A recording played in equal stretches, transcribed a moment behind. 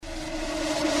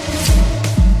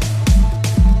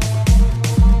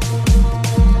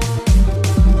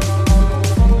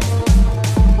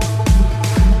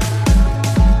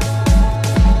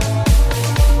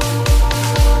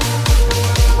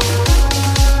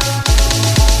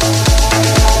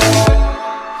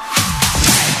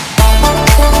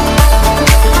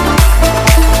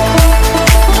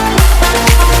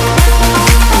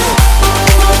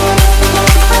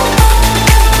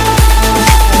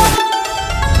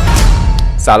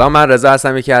سلام، من رضا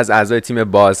هستم، یکی از اعضای تیم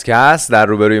بازکست. در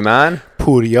روبروی من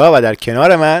پوریا و در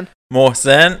کنار من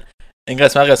محسن. این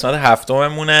قسمت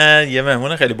هفتممونه. یه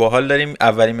مهمون خیلی باحال داریم.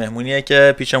 اولین مهمونیه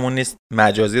که پیشمون نیست،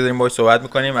 مجازی داریم باهاش صحبت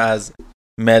میکنیم، از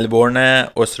ملبورن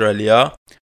استرالیا.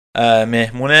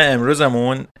 مهمون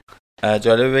امروزمون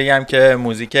جالبه بگم که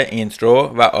موزیک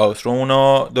اینترو و آوترومون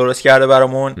رو درست کرده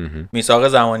برامون. میثاق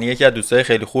زمانی که از دوستای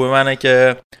خیلی خوب منه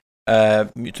که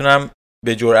میتونم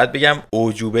به جرئت بگم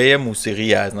اعجوبه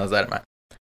موسیقی از نظر من،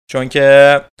 چون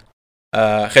که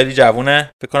خیلی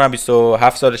جوونه، فکر کنم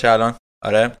 27 سالشه الان.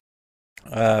 آره.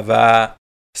 و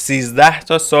 13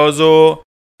 تا سازو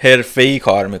حرفه‌ای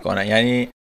کار میکنه، یعنی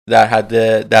در حد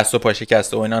دست و پا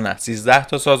شکسته و اینا نه، 13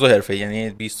 تا سازو حرفه‌ای، یعنی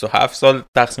 27 سال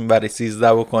تقسیم بر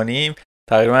 13 بکنیم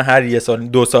تقریبا هر یه سال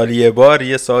 2 سال یه بار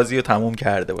یه سازی رو تموم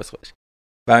کرده واسه خودش.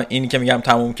 و اینی که میگم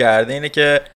تموم کرده اینه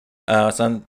که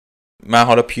مثلا من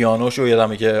حالا پیانوشو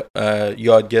یادمه که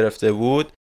یاد گرفته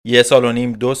بود 1.5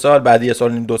 سال 2 سال، بعد 1.5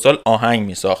 سال 2 سال آهنگ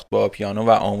میساخت با پیانو و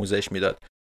آموزش میداد.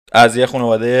 از یه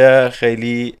خانواده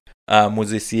خیلی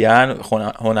موزیسین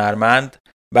هنرمند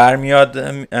برمیاد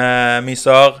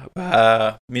میثاق،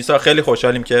 و میثاق خیلی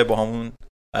خوشحالیم که با همون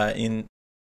این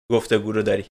گفتگو رو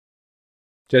داری.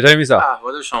 چطوری میثاق؟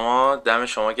 احوال شما؟ دم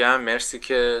شما گرم، مرسی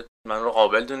که من رو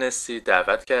قابل دونستید،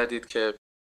 دعوت کردید که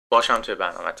باشم توی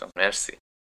برنامه‌تون.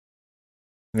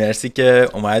 مرسی که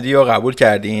اومدی و قبول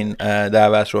کردی این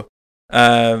دعوت رو.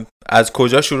 از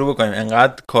کجا شروع بکنیم؟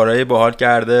 انقدر کارهای باحال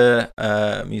کرده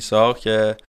میثاق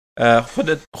که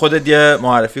خودت یه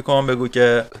معرفی کن، بگو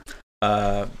که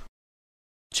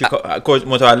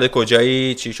متولد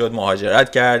کجایی، چی شد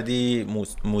مهاجرت کردی،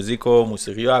 موزیک و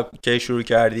موسیقی رو کی شروع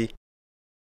کردی؟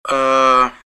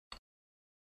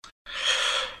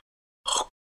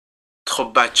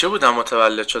 خب بچه بودم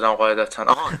متولد شدم قاعدتاً.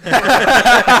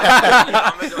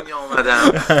 ایران به دنیا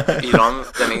اومدم. ایران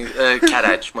یعنی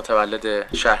کرج،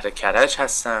 متولد شهر کرج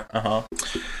هستم.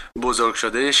 بزرگ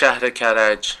شده شهر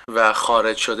کرج و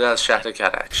خارج شده از شهر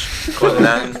کرج،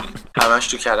 کلاً همش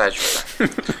تو کرج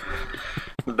بودم.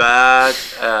 بعد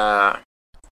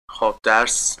خب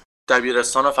درس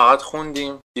دبیرستان رو فقط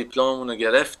خوندیم، دیپلممون رو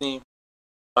گرفتیم.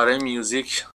 برای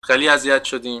میوزیک خیلی اذیت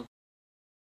شدیم،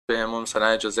 بهمون مثلا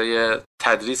اجازه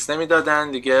تدریس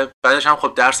نمیدادن دیگه. بعدش هم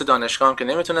خب درس دانشگاه هم که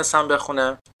نمیتونستم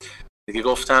بخونم دیگه،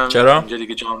 گفتم چرا؟ اینجا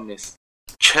دیگه جام نیست.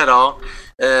 چرا؟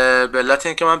 به علت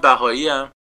اینکه من بهایی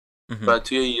ام و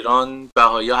توی ایران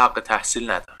بهایی ها حق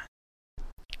تحصیل ندارن.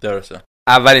 درسته.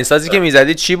 اولین سازی که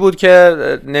میزدی چی بود که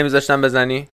نمیذاشتن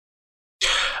بزنی؟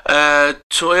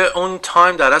 توی اون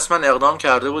تایم در اصل من اقدام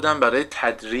کرده بودم برای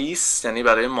تدریس، یعنی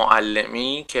برای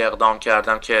معلمی که اقدام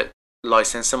کردم که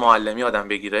لایسنس معلمی آدم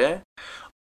بگیره.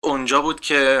 اونجا بود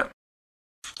که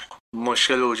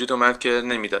مشکل وجود اومد که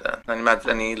نمیدادن،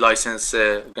 یعنی لایسنس،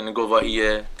 یعنی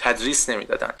گواهی تدریس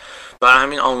نمیدادن. برای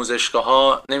همین آموزشگاه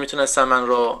ها نمیتونستن من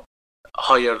رو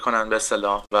هایر کنن به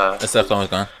اصطلاح و استخدام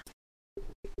کنن.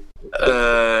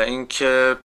 این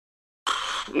که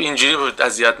اینجوری بود،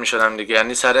 اذیت میشدم دیگه.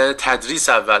 یعنی سر تدریس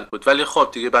اول بود، ولی خب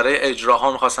دیگه برای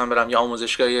اجراها میخواستم برم یا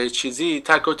آموزشگاه یا چیزی،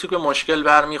 تک و توک به مشکل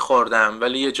برمیخوردم،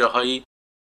 ولی یه جاهایی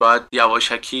باید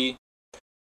یواشکی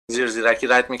زیرکی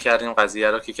رد میکردیم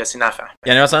قضیه رو که کسی نفهم.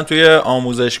 یعنی مثلا توی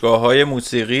آموزشگاه‌های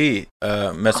موسیقی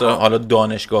مثل حالا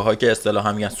دانشگاه‌ها که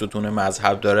اصطلاحاً میگن ستون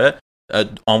مذهب داره،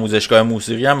 آموزشگاه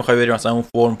موسیقی هم میخوای بری مثلا اون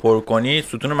فرم پر کنی،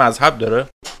 ستون مذهب داره؟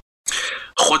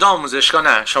 خدا آموزشگاه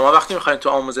نه. شما وقتی میخواید تو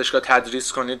آموزشگاه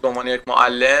تدریس کنید به عنوان یک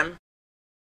معلم،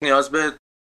 نیاز به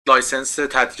لایسنس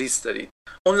تدریس دارید.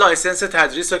 اون لایسنس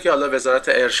تدریس رو که حالا وزارت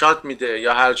ارشاد میده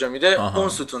یا هر جا میده، اون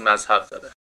ستون مذهب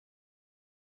داره.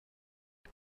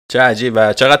 چه عجیب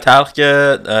و چقدر تلخ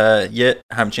که یه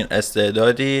همچین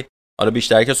استعدادی، حالا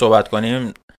بیشتر که صحبت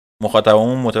کنیم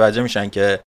مخاطبمون متوجه میشن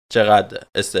که چقدر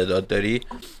استعداد داری،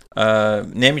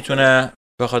 نمیتونه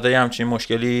به خاطر همچین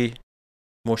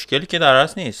مشکلی که در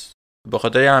اصل نیست، به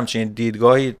خاطر همچین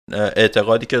دیدگاهی،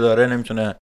 اعتقادی که داره،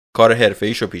 نمیتونه کار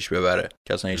حرفه‌ایشو پیش ببره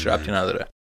که اصلا هیچ ربطی نداره.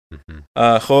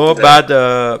 خب بعد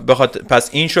پس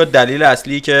این شد دلیل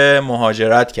اصلی که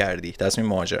مهاجرت کردی، تصمیم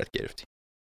مهاجرت گرفتی.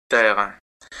 دقیقاً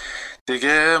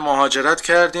دیگه مهاجرت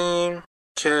کردیم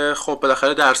که خب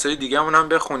بالاخره درسای دیگه‌مون هم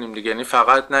بخونیم دیگه، یعنی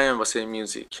فقط نه واسه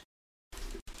میوزیک.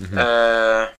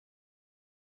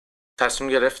 تصمیم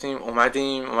گرفتیم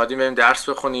اومدیم بریم درس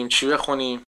بخونیم. چی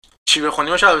بخونیم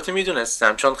البته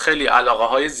میدونستم، چون خیلی علاقه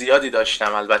های زیادی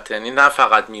داشتم البته، یعنی نه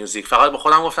فقط میوزیک. فقط به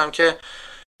خودم گفتم که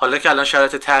حالا که الان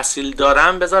شرایط تحصیل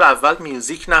دارم، بذار اول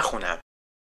میوزیک نخونم.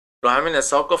 رو همین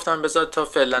حساب گفتم بذار تا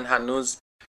فعلا هنوز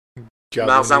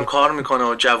مغزم کار میکنه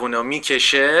و جوونه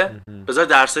میکشه، بذار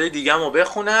درسای دیگه‌مو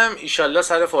بخونم، ایشالله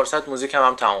سر فرصت موزیکم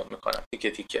هم تموم میکنم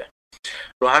تیکه تیکه.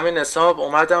 رو همین حساب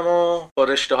اومدم و با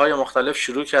رشته‌های مختلف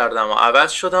شروع کردم و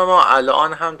عوض شدم و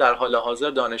الان هم در حال حاضر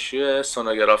دانشجوی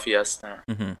سونوگرافی هستم.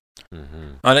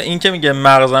 حالا این که میگه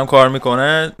مغزم کار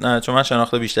میکنه، نه چون من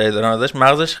شناخت بیشتری دارم ازش،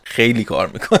 مغزش خیلی کار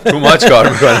میکنه. تو ماچ کار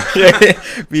میکنه.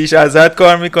 بیش از حد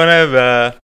کار میکنه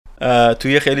و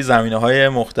توی خیلی زمینه‌های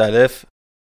مختلف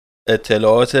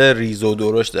اطلاعات ریز و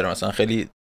درشت داره. مثلا خیلی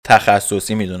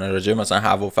تخصصی میدونه راجع مثلا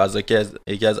هوا و فضا که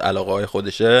یکی از علاقه‌های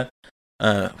خودشه،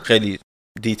 خیلی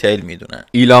دیتیل میدونه.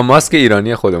 ایلان ماسک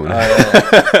ایرانی خودمونه.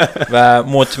 و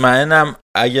مطمئنم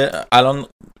اگه الان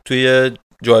توی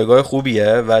جایگاه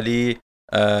خوبیه ولی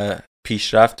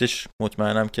پیشرفتش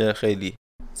مطمئنم که خیلی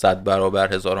 100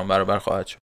 برابر 1000 برابر خواهد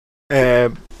شد.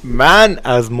 من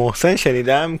از محسن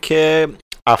شنیدم که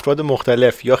افراد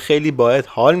مختلف یا خیلی باید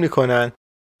حال میکنن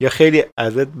یا خیلی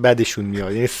ازت بدشون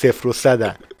میاد، یعنی 0 و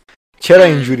 100. چرا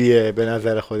اینجوریه به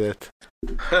نظر خودت؟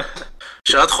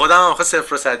 شاید خودم آخه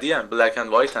 0 و 100 ام، بلک اند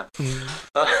وایت ام.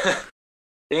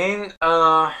 این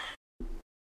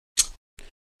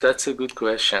That's a good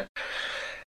question.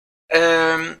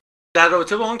 در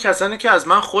رابطه با اون کسانی که از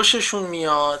من خوششون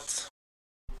میاد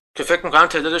که فکر میکنم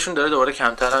تعدادشون داره دوباره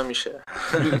کمتر هم میشه،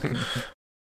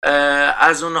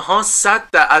 از اونها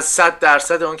از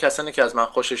 100% اون کسانی که از من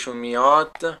خوششون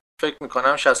میاد فکر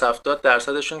میکنم 60-70%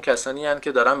 کسانی هستن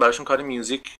که دارن براشون کار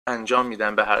میوزیک انجام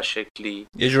میدن به هر شکلی.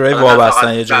 یه جورایی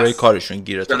وابستن، یه جورایی کارشون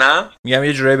گیرته. میگم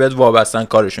یه جورایی بهت وابستن،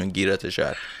 کارشون گیرته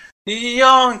شاید.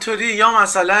 یا اونطوری، یا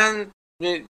مثلا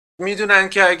میدونن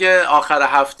که اگه آخر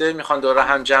هفته میخوان دوره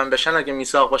هم جمع بشن، اگه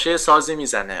میثاق باشه یه سازی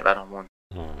میزنه برامون.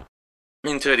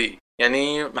 اینطوری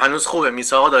یعنی هنوز خوبه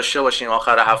میثاقا داشته باشیم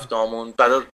آخر هفته‌مون،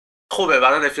 خوبه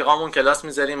برای رفیقامون کلاس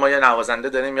میذاریم، ما یه نوازنده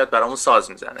داریم میاد برامون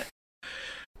ساز میزنه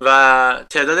و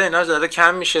تعداد اینا داره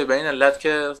کم میشه به این علت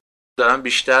که دارم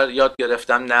بیشتر یاد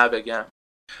گرفتم نه بگم.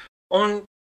 اون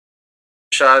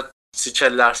شاید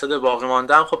 30-40% باقی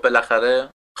ماندم خب بالاخره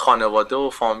خانواده و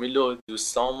فامیل و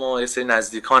دوستام و یه سری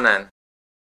نزدیکانن.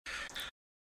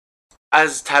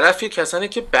 از طرفی کسانی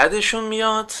که بعدشون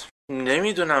میاد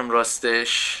نمیدونم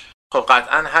راستش، خب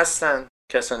قطعا هستن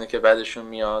کسانی که بعدشون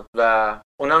میاد و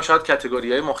اونم شاید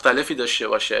کاتگوری‌های مختلفی داشته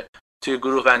باشه توی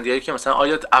گروه بندیایی که مثلا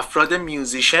آیا افراد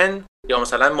میوزیشن یا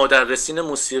مثلا مدرسین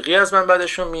موسیقی از من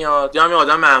بعدشون میاد یا همین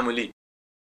آدم معمولی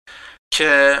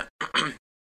که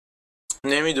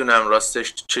نمیدونم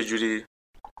راستش چجوری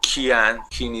کیان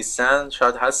کی نیستن.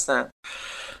 شاید هستن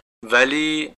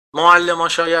ولی معلمان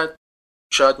شاید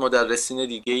مدرسین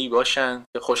دیگه ای باشن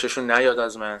که خوششون نیاد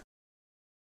از من،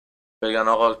 بگن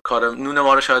آقا کار نون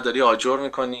ما رو شاید داری آجر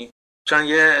میکنی. چون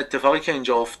یه اتفاقی که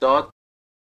اینجا افتاد،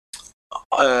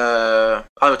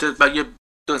 البته یه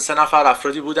 2-3 نفر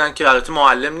افرادی بودن که البته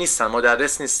معلم نیستن،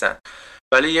 مدرس نیستن،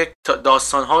 ولی یک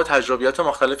داستان‌ها و تجربیات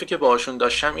مختلفی که باهاشون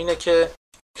داشتم اینه که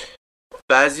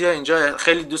بعضیا اینجا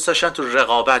خیلی دوست داشتن تو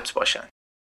رقابت باشن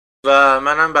و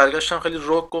منم برگشتم خیلی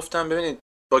رک گفتم ببینید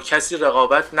با کسی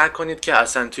رقابت نکنید که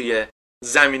اصلا توی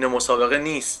زمین مسابقه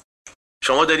نیست.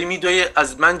 شما داری میدوی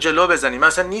از من جلو بزنی، من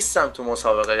اصلا نیستم تو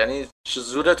مسابقه، یعنی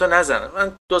زورتو نزن.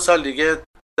 من 2 سال دیگه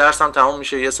درسم تمام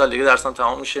میشه، 1 سال دیگه درسم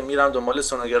تمام میشه، میرم دنبال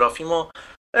سونوگرافیمو،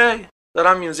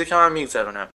 دارم میوزیکم هم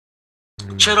میگذرونم.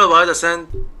 چرا باید اصلا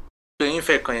به این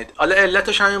فکر کنید؟ حالا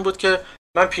علتش همین بود که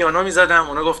من پیانو میزدم،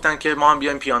 اونا گفتن که ما هم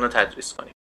بیایم پیانو تدریس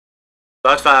کنیم.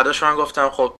 بعد فرداش من گفتم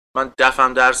خب من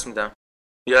دفم درس میدم.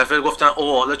 یه دفعه گفتن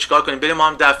حالا چیکار کنیم؟ بریم ما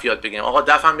هم دف یاد بگیریم. آقا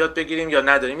دف هم یاد بگیریم یا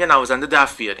نداریم یه نوازنده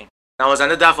دف بیاریم.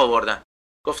 نوازنده دف آوردن.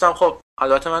 گفتم خب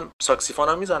البته من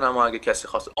ساکسیفونم میزنم اگه کسی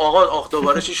خواست. آقا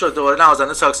دوباره چی شد؟ دوباره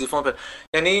نوازنده ساکسیفون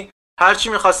یعنی هر چی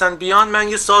می‌خواستن بیان من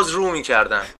یه ساز رو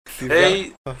می‌کردم.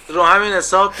 رو همین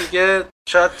حساب دیگه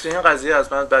شاید این قضیه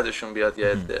از من بعدشون بیاد یه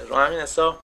عده. رو همین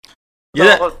حساب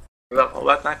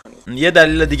رقابت نکنید. یه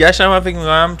دلیل دیگه‌ش هم من فکر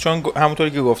می‌کنم چون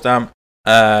همونطوری که گفتم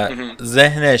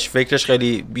ذهنش فکرش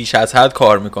خیلی بیش از حد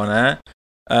کار میکنه،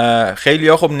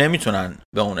 خیلی‌ها خب نمیتونن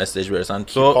به اون استیج برسن.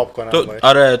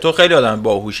 تو خیلی آدم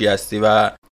باهوشی هستی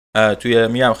و توی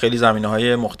میگم خیلی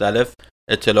زمینه‌های مختلف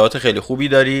اطلاعات خیلی خوبی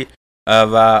داری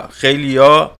و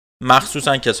خیلی‌ها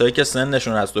مخصوصا کسایی که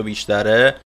سنشون از تو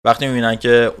بیشتره وقتی میبینن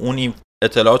که اون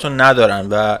اطلاعاتو ندارن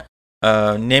و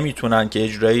نمیتونن که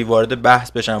اجرایی وارد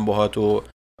بحث بشن باهات و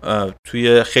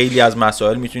توی خیلی از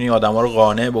مسائل میتونی آدما رو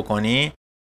قانع بکنی،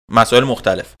 مسائل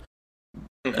مختلف،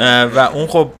 و اون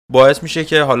خب باعث میشه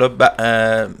که حالا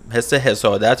حس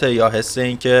حسادت یا حس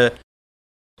این که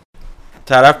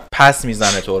طرف پس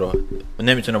میزنه تو رو،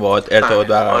 نمیتونه باهات ارتباط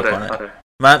برقرار کنه.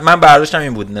 من برداشتم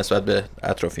این بود نسبت به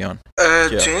اطرافیان.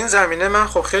 تو این زمینه من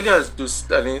خب خیلی از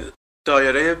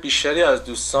دایره بیشتری از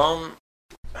دوستام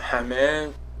همه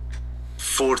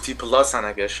 40 پلاس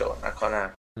اگه اشتباه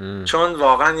نکنم، چون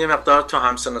واقعا یه مقدار تو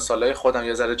همسن سالای خودم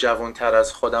یه ذره جوان‌تر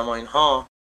از خودم و اینها،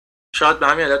 شاید به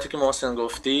همین علتی که محسن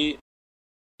گفتی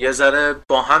یه ذره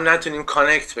با هم نتونیم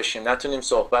کانکت بشیم، نتونیم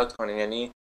صحبت کنیم.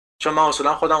 یعنی چون من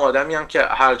اصولا خودم آدمیم که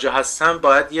هر جا هستم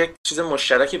باید یک چیز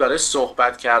مشترکی برای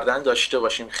صحبت کردن داشته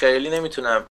باشیم. خیلی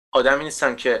نمیتونم، آدمی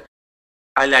نیستم که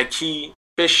الکی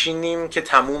بشینیم که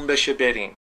تموم بشه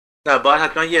بریم. نه، باید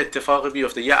حتما یه اتفاقی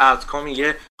بیفته، یه اوتکامی،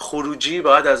 یه خروجی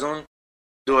باید از اون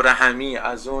دوره همی،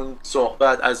 از اون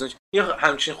صحبت، از اون یه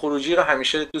همچین خروجی رو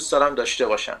همیشه دوست دارم داشته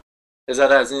باشم. یه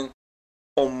ذره از این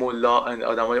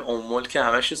آدمای امول که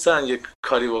همش دوست دارن یک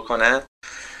کاری بکنن،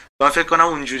 من فکر کنم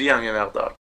اونجوری هم یه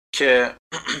مقدار که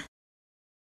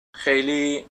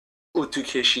خیلی اتو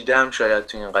کشیدم شاید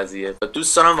تو این قضیه و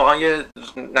دوست دارم واقعا یه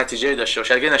نتیجه داشته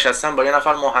باشه. اگه نشستم با یه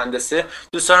نفر مهندسه،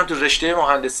 دوست دارم تو رشته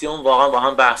مهندسی اون واقعا با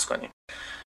هم بحث کنیم.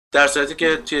 در صورتی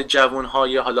که توی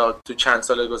جوان‌های حالا تو چند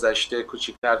سال گذشته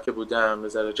کوچیک‌تر که بودم،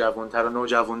 بذاره جوان‌تر و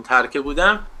نوجوان‌تر که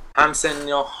بودم،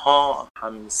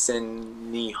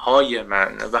 همسنی‌های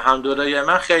من و هم دوره‌ی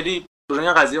من خیلی روی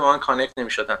این قضیه با من کانکت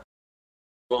نمی‌شدن.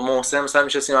 با محسن مثلا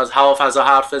میشستیم از هوا فضا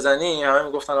حرف بزنیم، همه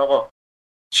میگفتن آقا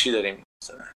چی داریم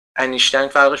مثلا انیشتین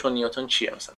فرقش با نیوتن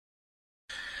چیه مثلا.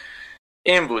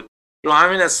 این بود. رو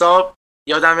همین حساب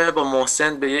یادمه با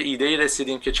محسن به یه ایده‌ای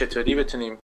رسیدیم که چطوری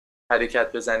بتونیم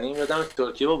حرکت بزنیم. یادم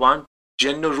ترکیه با هم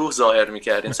جن و روح ظاهر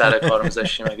می‌کردیم، سر کار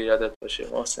می‌ذاشتیم اگه یادت باشه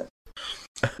محسن.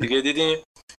 دیگه دیدیم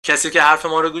کسی که حرف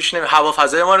ما رو گوش نمیده، هوا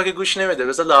فضای ما رو که گوش نمیده،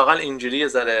 بذار لااقل اینجوری یه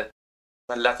ذره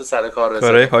ملت سر کار بزنیم.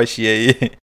 کارهای حاشیه‌ای.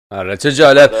 آره چه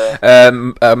جالب.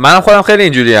 منم خودم خیلی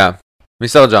اینجوریم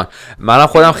میساق جان. منم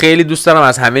خودم خیلی دوست دارم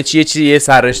از همه چی یه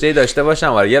سررشته‌ای داشته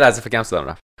باشم. آره یه لحظه فکرم صدام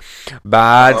رفت.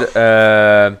 بعد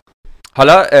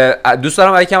حالا دوست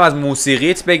دارم یکم از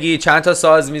موسیقیت بگی. چند تا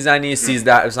ساز میزنی؟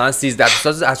 13 مثلا 13 تا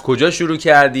ساز از کجا شروع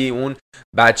کردی؟ اون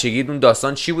بچگیت اون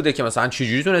داستان چی بوده که مثلا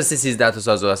چجوری تونستی 13 تا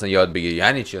ساز رو اصلا یاد بگیری؟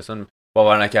 یعنی چی اصلا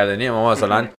باور نکردنی. ما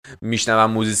مثلا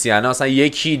میشنوم موزیسینا اصلا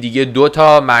یکی دیگه 2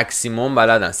 تا ماکسیمم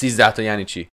بلدن، 13 تا یعنی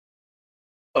چی؟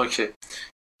 اوکی،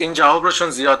 این جواب رو چون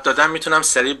زیاد دادم میتونم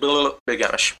سریع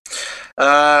بگمش.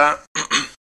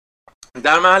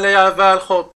 در مرحله اول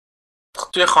خب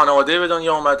توی خانواده به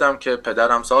دنیا اومدم که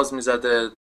پدرم ساز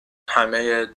میزده،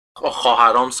 همه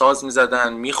خواهرام ساز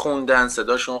میزدن، میخوندن،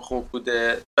 صداشون خوب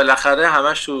بوده، بالاخره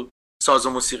همش تو ساز و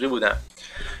موسیقی بودن.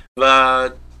 و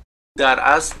در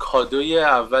اصل کادوی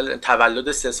اول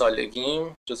تولد 3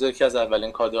 سالگیم جزو یکی از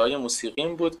اولین کادوهای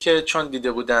موسیقیم بود که چون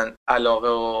دیده بودن علاقه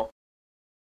و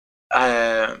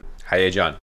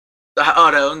هیجان،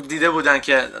 آره اون دیده بودن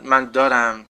که من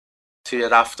دارم توی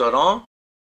رفتارام،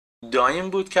 دایم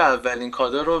بود که اولین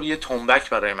کادو رو یه تنبک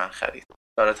برای من خرید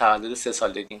برای تولد 3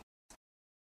 سالگی.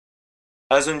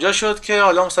 از اونجا شد که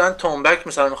حالا مثلا تنبک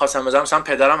مثلا می‌خواستم بزنم، مثلا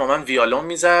پدرم با من ویولون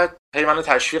میزد، هی منو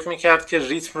تشویق میکرد که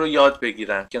ریتم رو یاد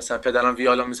بگیرم که مثلا پدرم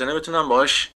ویولون میزنه بتونم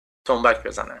باهاش تنبک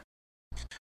بزنم.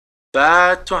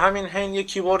 بعد تو همین حین یه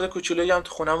کیبورد کوچولویی هم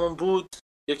تو خونمون بود،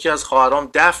 یکی از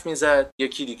خواهرام دف میزد،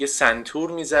 یکی دیگه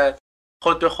سنتور میزد.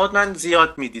 خود به خود من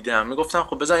زیاد میدیدم، میگفتم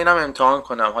خب بذار اینم امتحان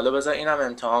کنم، حالا بذار اینم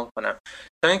امتحان کنم،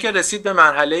 تا اینکه رسید به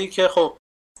مرحله‌ای که خب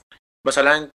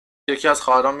مثلا یکی از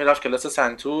خواهرام میرفت کلاس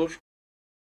سنتور،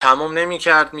 تمام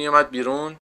نمیکرد، میومد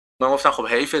بیرون، من گفتم خب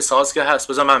حیف، ساز که هست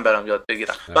بذار من برم یاد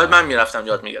بگیرم. بعد من میرفتم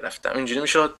یاد میگرفتم، اینجوری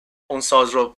میشد اون ساز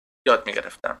رو یاد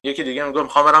میگرفتم. یکی دیگه میگم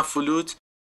میخوام برم فلوت،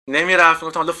 نمیرفت،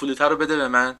 گفتم حالا فلوت رو بده به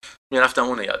من، میرفتم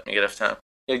اون رو یاد میگرفتم،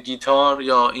 یا گیتار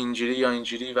یا اینجوری یا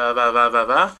اینجوری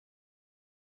و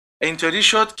اینطوری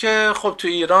شد که خب تو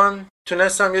ایران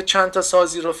تونستم یه چند تا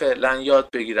سازی رو فعلا یاد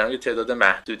بگیرم، یه تعداد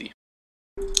محدودی،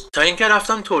 تا اینکه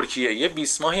رفتم ترکیه. یه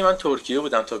 20 ماهی من ترکیه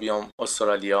بودم تا بیام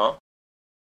استرالیا.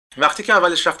 وقتی که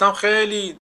اولش رفتم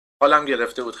خیلی حالم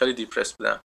گرفته بود، خیلی دیپرس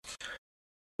بودم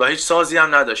و هیچ سازی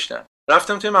هم نداشتم.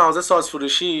 رفتم توی مغازه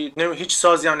سازفروشی، هیچ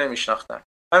سازی هم نمیشناختم،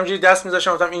 همینجوری دست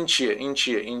میذاشتم گفتم این چیه این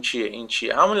چیه این چیه این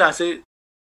چیه. همون لحظه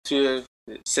توی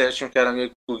سرچ میکردم یا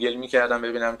گوگل میکردم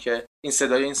ببینم که این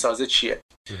صدای این ساز چیه،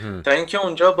 تا اینکه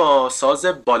اونجا با ساز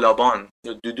بالابان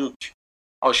یا دودوک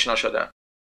آشنا شدم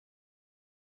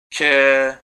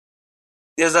که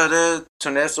یه ذره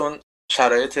تونست اون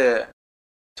شرایط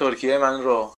ترکیه من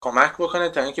رو کمک بکنه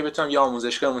تا اینکه بتونم یه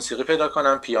آموزشگاه موسیقی پیدا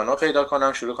کنم، پیانو پیدا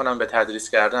کنم، شروع کنم به تدریس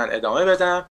کردن ادامه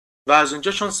بدم. و از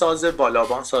اونجا چون ساز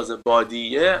بالابان ساز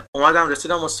بادیه اومدم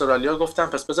رسیدم استرالیا، گفتم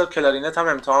پس بذار کلارینت هم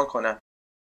امتحان کنم.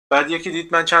 بعد یکی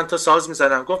دید من چند تا ساز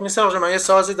میزنم، گفت میسا آقا من یه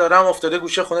سازی دارم افتاده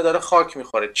گوشه خونه داره خاک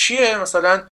میخوره، چیه؟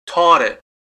 مثلا تاره،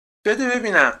 بده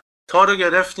ببینم. تار رو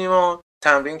گرفتیم و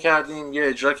تمرین کردیم، یه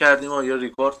اجرا کردیم و یه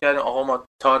ریکورد کردیم، آقا ما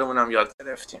تارمون هم یاد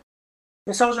گرفتیم.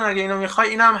 میسا آقا اگه اینو میخوای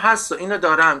اینم هست و اینو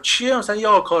دارم، چیه؟ مثلا یه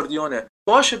آکاردیونه،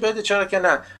 باشه بده، چرا که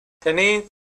نه. یعنی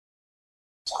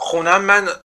خونم من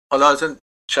حالا اصلا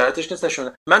شرطش نیست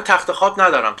نشونه، من تخت خواب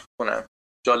ندارم تو خونم.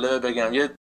 جالبه بگم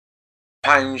یه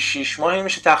 5-6 ماهی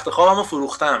میشه تخت خوابمو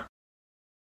فروختم،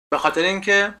 به خاطر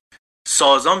اینکه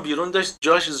سازام بیرون داشت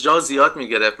جا زیاد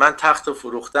میگرفت. من تخت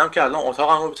فروختم که الان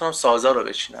اتاقمو بتونم سازا رو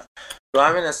بچینم. رو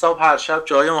همین حساب هر شب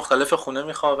جای مختلف خونه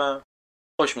میخوابم،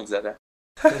 خوش میگذره.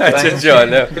 چه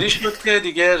جالب. ریش بود که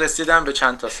دیگه رسیدم به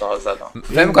چند تا ساز زدم.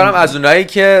 فکر می‌کنم از اونایی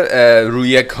که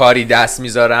روی کاری دست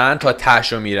میذارن تا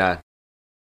تهشو میرن.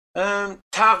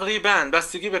 تقریبا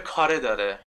بستگی به کاره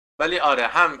داره، ولی آره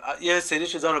هم یه سری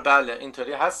چیزا رو بله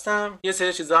اینطوری هستم، یه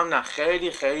سری چیزا هم نه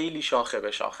خیلی خیلی شاخه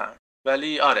به شاخم،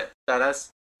 ولی آره در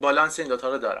اصل بالانس این دوتا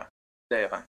رو دارم.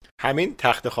 دقیقاً همین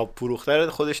تخت خواب فروخته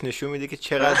خودش نشون میده که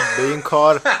چقدر به این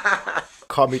کار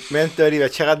کامیتمنت داری و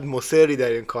چقدر مصری در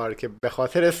این کار که به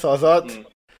خاطر سازات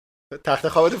تخت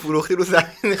خوابت فروختی رو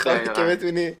زمین میخواد که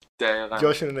بتونی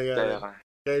جاشون رو نگه داری.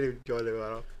 خیلی جالبه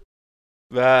برام.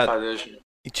 و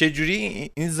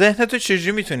چجوری این ذهن تو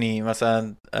چجوری میتونی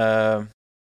مثلا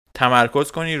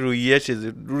تمرکز کنی روی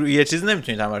یه چیز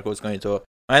نمیتونی تمرکز کنی تو؟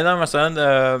 من دیدم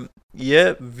مثلا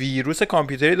یه ویروس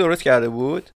کامپیوتری درست کرده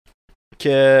بود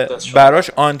که براش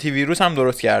آنتی ویروس هم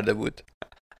درست کرده بود.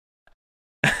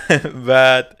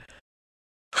 و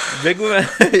بگو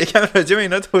یکم راجع به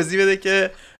اینا توضیح بده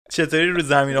که چطوری رو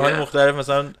زمینه‌های مختلف،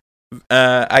 مثلا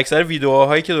اکثر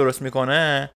ویدیوهایی که درست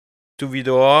میکنه تو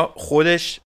ویدیوها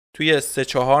خودش توی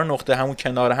 3-4 نقطه همون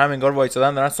کنار هم انگار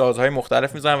وایسادن دارن سازهای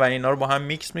مختلف میزنن و اینا رو با هم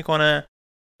میکس میکنه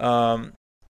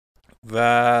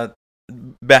و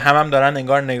به هم دارن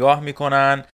انگار نگاه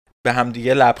میکنن، به هم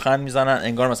دیگه لبخند میزنن،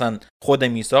 انگار مثلا خود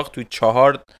میساق تو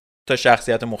 4 تا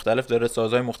شخصیت مختلف داره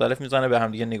سازهای مختلف میزنه، به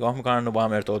هم دیگه نگاه میکنن و با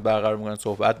هم ارتباط برقرار میکنن،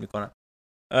 صحبت میکنن.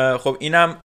 خب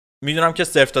اینم میدونم که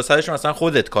 0 تا 100ش مثلا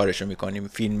خودت کارشو میکنی،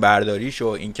 فیلم برداریشو،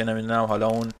 این که نمیدونم حالا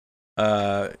اون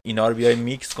اینا رو بیای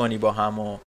میکس کنی با هم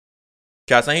و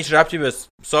که اصلا هیچ ربطی به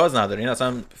ساز نداره، این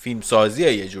اصلا فیلم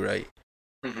سازیه یه جورایی.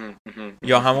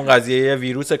 یا همون قضیه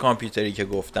ویروس کامپیوتری که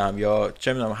گفتم، یا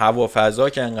چه میدونم هوا و فضا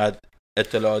که انقدر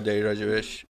اطلاعات داری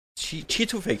راجبش، چی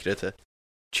تو فکرته؟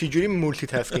 چی جوری مولتی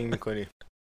تاسکینگ میکنی؟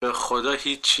 به خدا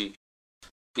هیچی.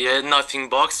 یه ناتینگ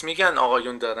باکس میگن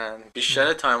آقایون دارن،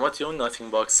 بیشتر تایمات اون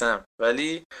ناتینگ باکس هم،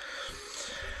 ولی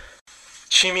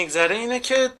چی میگذره اینه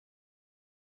که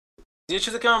یه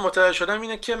چیزی که من متوجه شدم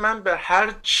اینه که من به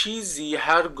هر چیزی،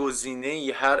 هر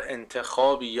گزینه‌ای، هر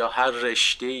انتخابی یا هر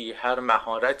رشته‌ای، هر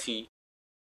مهارتی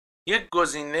یک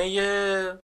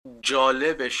گزینه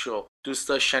جالبش رو، دوست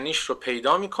داشتنیش رو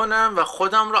پیدا میکنم و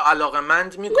خودم رو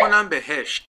علاقه‌مند میکنم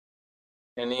بهش.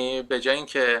 یعنی به جای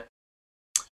اینکه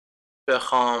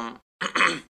بخوام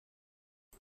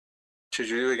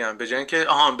چجوری بگم، به جای اینکه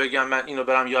بگم من اینو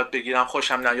برم یاد بگیرم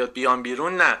خوشم نیاد بیام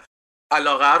بیرون، نه،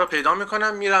 علاقه رو پیدا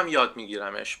میکنم میرم یاد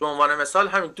میگیرمش. به عنوان مثال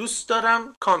همین دوست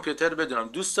دارم کامپیوتر بدونم،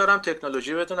 دوست دارم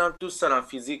تکنولوژی بدونم، دوست دارم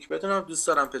فیزیک بدونم، دوست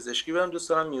دارم پزشکی بدونم، دوست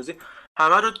دارم میوزیک،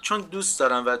 همه رو چون دوست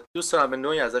دارم و دوست دارم به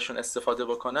نوعی ازشون استفاده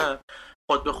بکنم،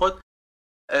 خود به خود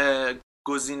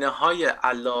گزینه‌های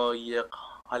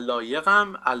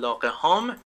علاقه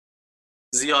هام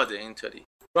زیاده اینطوری.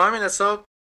 رو همین حساب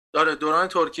دوران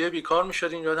ترکیه بیکار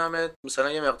میشدیم، یادمه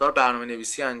مثلا یه مقدار برنامه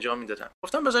نویسی انجام میدادم،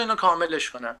 گفتم بذار اینو کاملش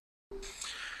کنم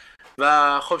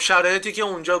و خب شرایطی که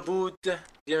اونجا بود،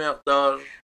 یه مقدار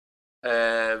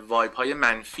وایب های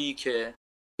منفی که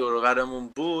دور و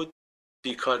برمون بود،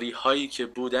 بیکاری هایی که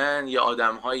بودن یا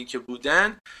آدم هایی که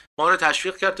بودن، ما رو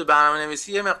تشویق کرد تو برنامه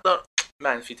نویسی یه مقدار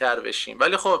منفی تر بشیم،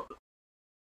 ولی خب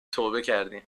توبه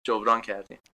کردیم، جبران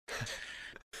کردیم.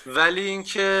 ولی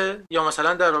اینکه یا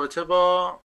مثلا در رابطه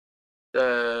با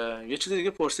یه چیز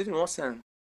دیگه پرسیدیم محسن،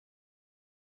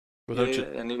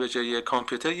 یعنی به جای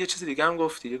کامپیوتر یه چیز دیگه هم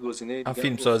گفتی، یه گزینه دیگه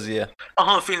فیلم سازیه.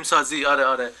 فیلم سازی.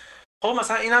 آره. خب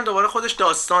مثلا اینم دوباره خودش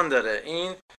داستان داره.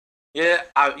 این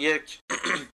یک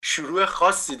شروع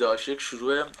خاصی داشت، یک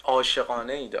شروع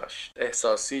عاشقانه‌ای داشت،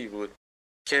 احساسی بود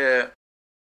که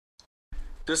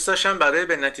دوست داشتم برای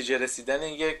به نتیجه رسیدن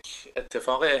یک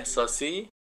اتفاق احساسی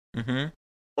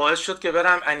باعث شد که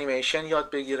برم انیمیشن یاد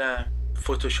بگیرم،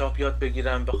 فتوشاپ یاد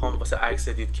بگیرم، بخوام واسه عکس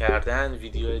ادیت کردن،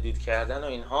 ویدیو ادیت کردن و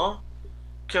اینها،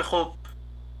 که خب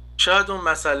شاید اون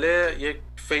مسئله یک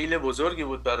فیل بزرگی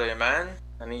بود برای من،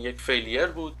 یعنی یک فیلیر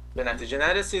بود، به نتیجه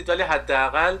نرسید، ولی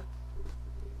حداقل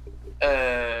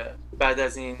بعد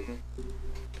از این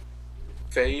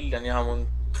فیل، یعنی همون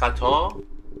خطا،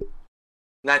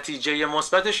 نتیجه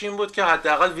مثبتش این بود که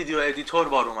حداقل ویدیو ادیتور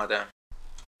بار اومدم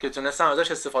که تونستم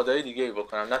ازش استفاده دیگه‌ای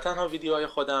بکنم، نه تنها ویدیوهای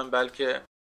خودم بلکه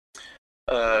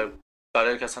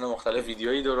برای کسان مختلف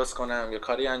ویدیویی درست کنم یا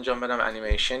کاری انجام بدم،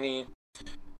 انیمیشنی.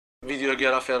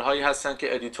 ویدیوگرافرهایی هستن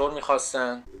که ادیتور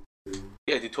میخواستن،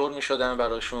 ادیتور میشدم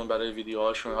براشون، برای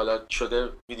ویدیوهاشون. حالا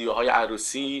شده ویدیوهای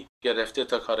عروسی گرفته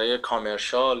تا کارهای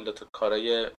کامرشال تا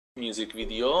کارهای میوزیک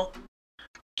ویدیو،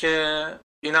 که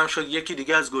اینم شد یکی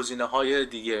دیگه از گزینه‌های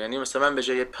دیگه. یعنی مثلا من به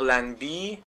جای پلن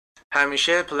بی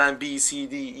همیشه پلن بی سی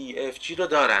دی ای اف جی رو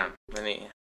دارم. یعنی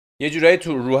یه جورایی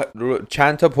تو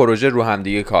چند تا پروژه رو هم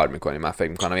دیگه کار میکنی من فکر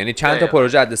میکنم، یعنی چند تا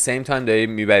پروژه at the same time داری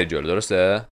میبری جلو،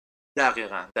 درسته؟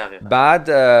 دقیقاً. بعد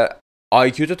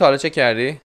IQ تو تا حالا چک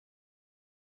کردی؟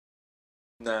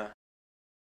 نه.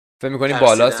 فکر میکنی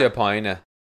بالاست یا پایینه؟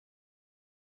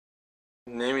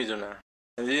 نمیدونم.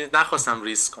 یعنی نخواستم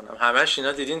ریسک کنم. همش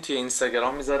اینا دیدین توی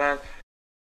اینستاگرام میذارن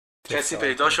کسی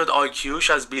پیدا شد IQش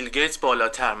از بیل گیتس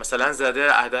بالاتر، مثلا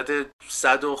زده عدد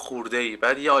 100 و خورده‌ای،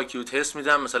 بعد یه IQ تست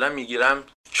میدم مثلا میگیرم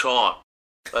 4،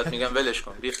 بعد میگم ولش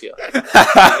کن بی خیال.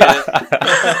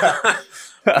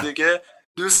 دیگه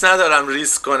دوست ندارم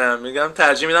ریسک کنم، میگم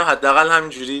ترجیح میدم حداقل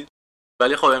همینجوری.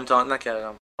 ولی خب امتحان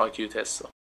نکردم IQ تستو.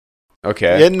 اوکی.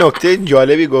 یه نکته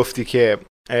جالبی گفتی که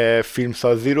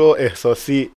فیلمسازی رو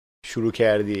احساسی شروع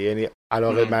کردی، یعنی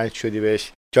علاقه مند شدی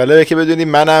بهش. جالبه که بدونی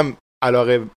منم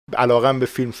علاقم به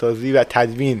فیلمسازی و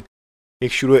تدوین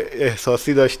یک شروع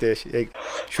احساسی داشتش، یک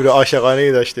شروع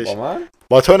عاشقانه‌ای داشتش. با من؟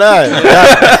 با تو نه.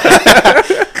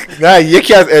 نه،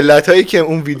 یکی از علتایی که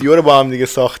اون ویدیو رو با هم دیگه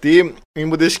ساختیم این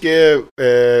بودش که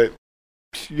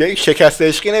یک شکست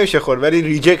عشقی نمیشه خورد، ولی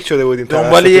ریجکت شده بودیم.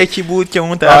 دنبال یکی بود که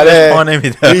اون طرف پا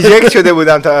نمیداد. ریجکت شده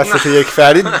بودم توسط یک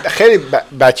فردی، خیلی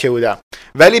بچه بودم.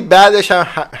 ولی بعدش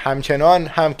هم همچنان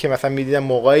هم که مثلا میدیدم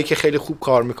موقعی که خیلی خوب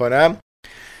کار میکنم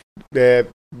به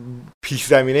پیش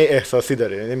زمینه احساسی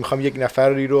داره، یعنی میخوام یک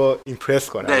نفری رو ایمپرس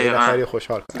کنم، یک نفری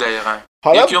خوشحال کنم. دقیقاً.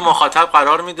 یکی رو مخاطب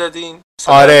قرار میدادین.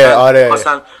 آره.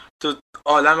 مثلا تو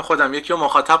عالم خودم یکی رو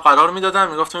مخاطب قرار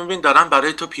میدادم، میگفتم ببین دارم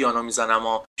برای تو پیانو میزنم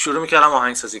و شروع میکردم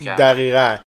آهنگسازی کردن.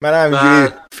 دقیقاً. من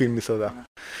همینجوری فیلم میسازم.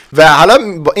 و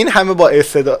حالا با این همه با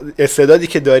استعدادی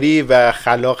که داری و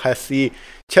خلاق هستی،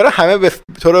 چرا همه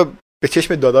تو رو به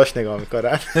چشم داداش نگاه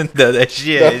میکنن؟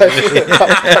 داداشیه.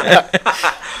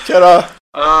 چرا؟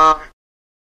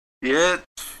 یه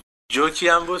جوکی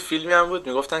هم بود، فیلمی هم بود،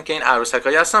 میگفتن که این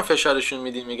عروسکایی هستن فشارشون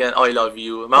میدیم میگن I love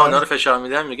you، من اونا رو فشار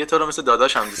میدم میگه تو رو مثل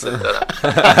داداشم دوست دارم.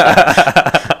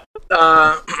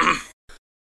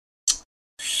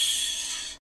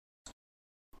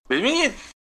 ببینید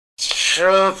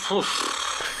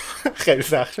خیلی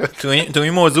سخت شد. تو این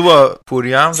موضوع با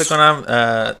پوریا هم فکر کنم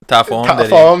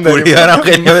تفاهم داریم. پوریا هم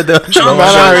خیلی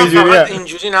بده.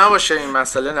 اینجوری نباشه، این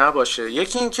مسئله نباشه.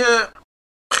 یکی این که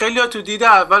خیلی ها تو دید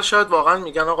اول شاید واقعا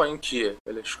میگن آقا این کیه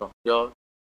ولش کن، یا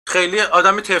خیلی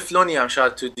آدم تفلونی هم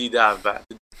شاید تو دید اول،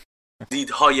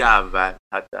 دیدهای اول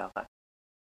حداقل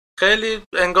خیلی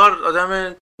انگار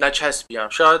آدم نچسبی هم،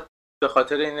 شاید به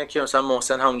خاطر اینه که مثلا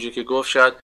محسن همونجوری که گفت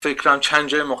شاید فکرم چند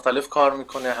جای مختلف کار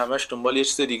میکنه، همش دنبال یه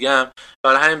چیز دیگه هم،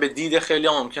 برای همین به دید خیلی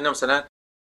ها ممکنه مثلا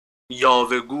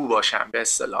یاوه‌گو باشم به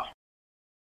اصطلاح.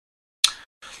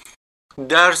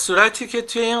 در صورتی که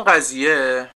توی این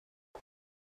قضیه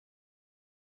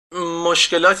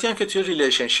مشکلاتی هم که توی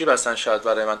ریلیشنشیپ هستن شاید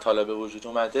برای من طالب وجود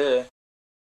اومده،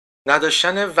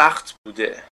 نداشتن وقت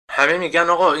بوده. همه میگن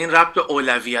آقا این ربط به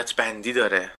اولویت بندی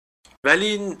داره،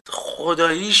 ولی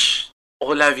خداییش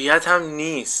اولویت هم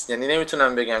نیست. یعنی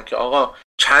نمیتونم بگم که آقا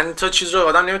چند تا چیز رو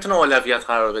آدم نمیتونه اولویت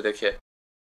قرار بده که.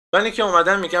 من که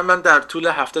اومدم میگم من در طول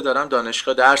هفته دارم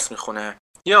دانشگاه درس میخونم،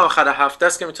 یه آخر هفته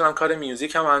است که میتونم کار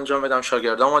میوزیک هم انجام بدم،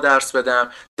 شاگردامو درس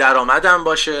بدم، درآمدم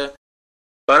باشه.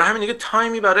 برای همین دیگه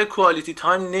تایمی برای کوالیتی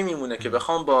تایم نمیمونه که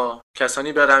بخوام با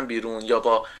کسانی برم بیرون یا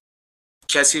با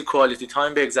کسی کوالیتی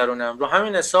تایم بگذرونم. رو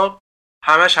همین حساب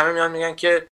همه میان میگن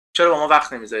که چرا با ما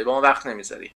وقت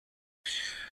نمیذاری.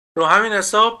 رو همین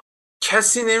حساب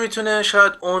کسی نمیتونه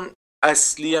شاید اون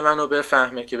اصلی منو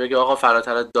بفهمه که بگه آقا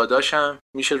فراتر از داداشم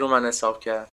میشه رو من حساب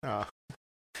کرد.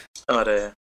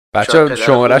 آره بچه‌ها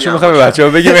شماره‌شو می‌خوام به بچه‌ها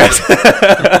بگیم.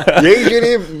 یه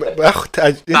جوری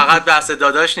فقط بحث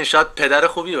داداش نشاد پدر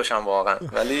خوبی باشم واقعا،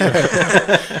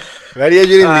 ولی یه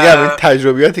جوری میگم این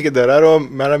تجربیاتی که داره رو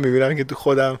منم میبینم که تو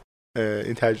خودم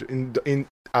این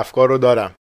افکار رو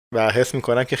دارم و حس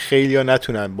میکنم که خیلی‌ها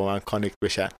نتونن با من کانکت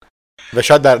بشن و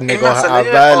شاید در نگاه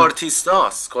اول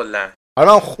آرتیستاست کلا.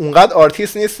 الان اونقدر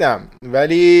آرتیست نیستم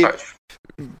ولی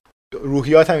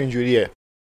روحیاتم اینجوریه.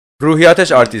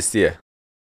 روحیاتش آرتیستیه.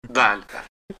 بله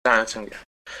دمتون گرم.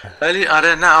 ولی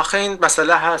آره نه آخه این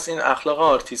مسئله هست، این اخلاق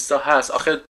آرتیستا هست.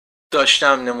 آخه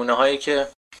داشتم نمونه هایی که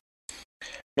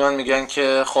میان میگن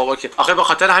که خب اوکی، آخه به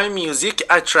خاطر همین میوزیک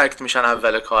اترکت میشن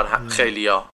اول کار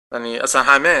خیلیا، یعنی اصلا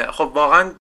همه خب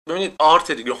واقعا ببینید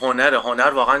آرت دیگه،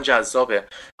 هنر واقعا جذابه.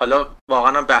 حالا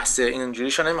واقعا بحث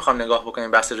اینجوریشو نمیخوام نگاه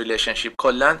بکنیم، بحث ریلیشنشیپ،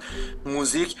 کلا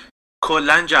موزیک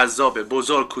کلا جذابه،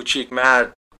 بزرگ کوچیک،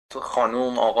 مرد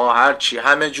خانوم آقا هر چی،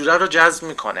 همه جوره رو جذب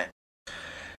میکنه.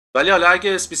 ولی حالا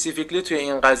اگه اسپسیفیکلی توی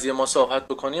این قضیه ما صحبت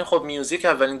بکنیم، خب میوزیک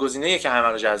اولین گزینه‌ایه که همه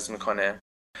رو جذب میکنه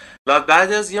و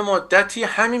بعد از یه مدتی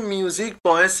همین میوزیک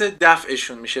باعث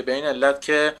دفعشون میشه به این علت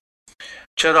که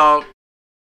چرا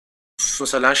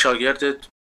مثلا شاگرد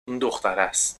اون دختر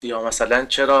است، یا مثلا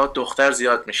چرا دختر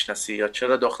زیاد میشناسی، یا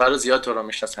چرا دختر رو زیاد تو رو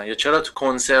میشناسن، یا چرا تو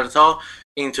کنسرت ها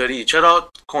اینطوری، چرا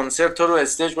کنسرت تو رو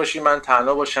استیج باشی من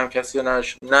تنها باشم کسی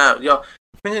نه. یا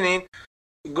میدونین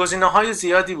گزینه‌های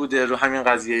زیادی بوده رو همین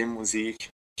قضیه موزیک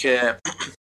که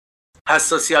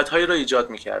حساسیت‌هایی رو ایجاد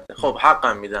می‌کرده. خب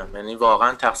حقم میدم، یعنی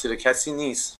واقعا تقصیر کسی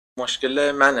نیست،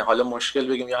 مشکل منه. حالا مشکل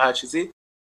بگیم یا هر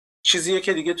چیزیه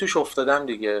که دیگه توش افتادم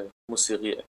دیگه،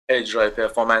 موسیقیه، اجرای،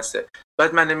 پرفورمنسه.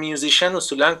 بعد من میوزیشن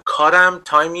اصولا کارم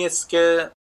تایمی است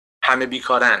که همه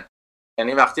بیکارن،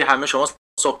 یعنی وقتی همه شما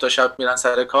صبح تا شب میرن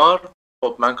سر کار،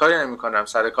 خب من کاری نمی‌کنم،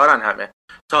 سر کارن همه.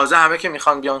 تازه همه که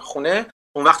میخوان بیان خونه،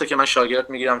 اون وقتی که من شاگرد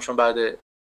میگیرم چون بعد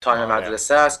تایم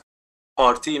مدرسه است،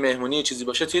 پارتی مهمونی چیزی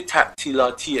باشه توی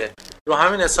تعطیلاتیه. رو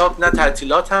همین حساب نه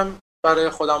تعطیلاتم برای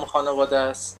خودم و خانواده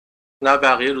است، نه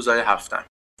بقیه روزهای هفتم.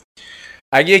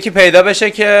 اگه یکی پیدا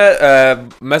بشه که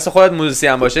مثل خودت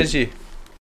موزیسین باشه چی؟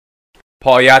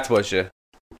 پایت باشه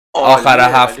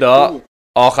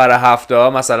آخر هفته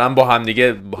مثلا با هم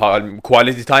دیگه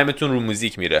کوالیتی تایمتون رو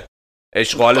موزیک میره،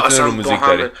 اشغالتون رو موزیک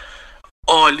داره،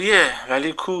 عالیه.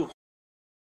 ولی کو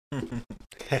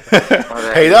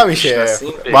پیدا میشه،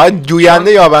 باید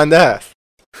جوینده یابنده هست.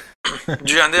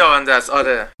 جوینده یابنده است.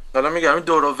 آره حالا میگم این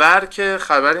دور و ور که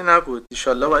خبری نبود، ان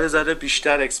شاءالله باید یه ذره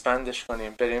بیشتر اکسپندش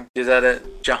کنیم، بریم یه ذره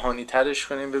جهانی ترش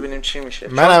کنیم ببینیم چی میشه.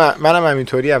 منم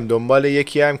همینطوری هم دنبال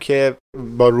یکی هم که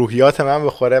با روحیات من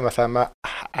بخوره. مثلا من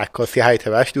عکاسی هیت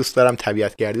وحش دوست دارم،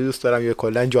 طبیعت گردی دوست دارم، یا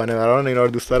کلا جانوران اینا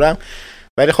رو دوست دارم،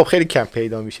 ولی خب خیلی کم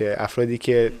پیدا میشه افرادی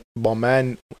که با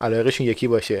من علاقهشون یکی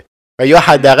باشه و یا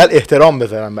حداقل احترام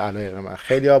بذارن به علایق من.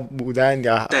 خیلی‌ها بودن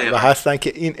یا و هستن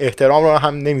که این احترام رو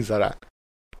هم نمیذارن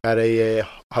برای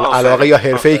علاقه یا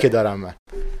حرفه‌ای که دارم من.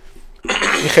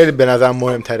 این خیلی به نظر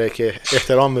مهم‌تره که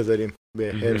احترام بذاریم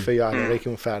به حرفه یا علاقه‌ای که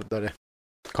اون فرد داره.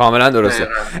 کاملا درسته.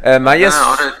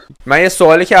 من یه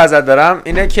سوالی که ازت دارم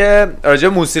اینه که راجع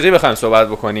به موسیقی بخوایم صحبت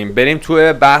بکنیم، بریم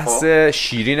توی بحث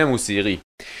شیرین موسیقی.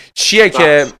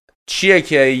 چیه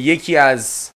که یکی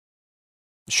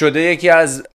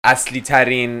از اصلی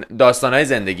ترین داستانهای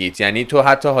زندگیت، یعنی تو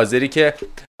حتی حاضری که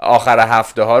آخر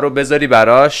هفته ها رو بذاری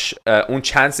براش، اون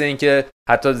چانس این که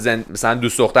حتی مثلا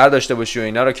دوست دختر داشته باشی و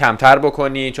اینا رو کمتر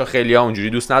بکنی، چون خیلی ها اونجوری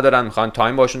دوست ندارن، میخوان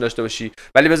تایم باشون داشته باشی،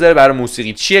 ولی بذاری برای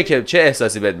موسیقی. چیه که چه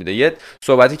احساسی بهت میده؟ یه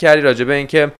صحبتی کردی راجع به این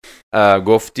که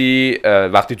گفتی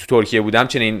وقتی تو ترکیه بودم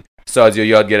چنین سازی رو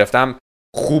یاد گرفتم،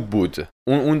 خوب بود.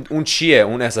 اون چیه؟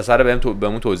 اون احساسا رو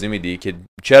بهمون توضیح میدی که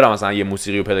چرا مثلا یه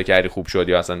موسیقی رو پیدا کردی خوب شد،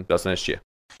 یا اصلا داستانش چیه؟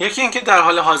 یکی این که در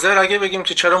حال حاضر اگه بگیم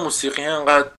که چرا موسیقی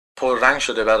اینقدر پررنگ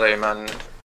شده برای من،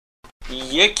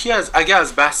 یکی از اگه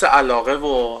از بحث علاقه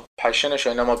و پشنش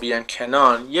اینا ما بیایم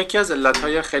کنار، یکی از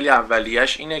علتهای خیلی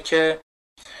اولیش اینه که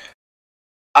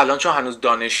الان چون هنوز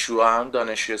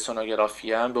دانشجوی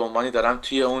سونوگرافی ام، به عنوانی دارم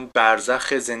توی اون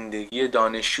برزخ زندگی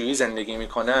دانشجویی زندگی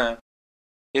میکنم،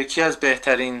 یکی از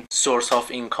بهترین سورس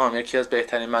آف اینکام، یکی از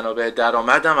بهترین منابع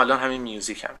درآمدم الان همین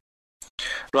میوزیکم.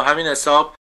 رو همین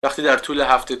حساب وقتی در طول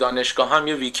هفته دانشگاه هم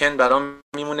یه ویکند برام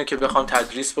میمونه که بخوام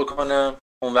تدریس بکنم،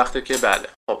 اون وقته که بله،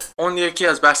 خب اون یکی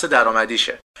از بحث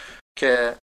درآمدیشه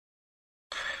که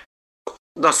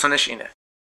داستانش اینه.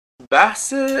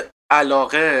 بحث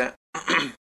علاقه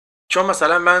چون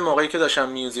مثلا من موقعی که داشتم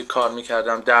میوزیک کار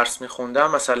میکردم، درس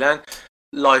میخوندم، مثلا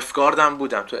لایف گاردم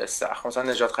بودم تو استخر، مثلا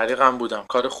نجات غریقم بودم،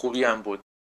 کار خوبی هم بود،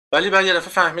 ولی بعد یه دفعه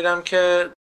فهمیدم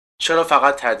که چرا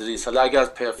فقط تدریس؟ حالا اگه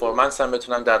از پرفورمنس هم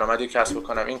بتونم درآمدی کسب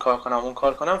کنم، این کار کنم اون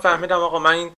کار کنم، فهمیدم آقا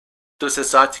من این 2-3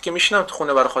 ساعتی که میشینم تو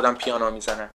خونه برای خودم پیانو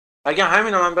میزنم، اگه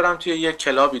همینا من برم توی یه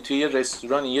کلابی، توی یه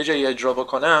رستورانی، یه جایی اجرا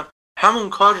بکنم، همون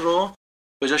کار رو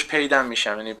به جاش پیدم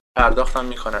میشم، یعنی پرداختم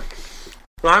میکنم.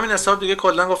 رو همین حساب دیگه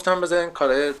کلا گفتم بذار این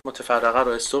کارهای متفرقه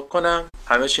رو استاپ کنم،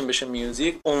 همه چیم بشه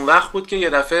میوزیک. اون وقت بود که یه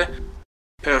دفعه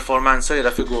پرفورمنس ها یه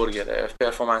دفعه گور گرفت،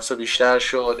 پرفورمنس ها بیشتر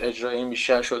شد، اجرای این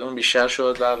بیشتر شد، اون بیشتر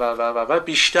شد و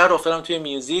بیشتر افتادم توی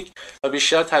میوزیک و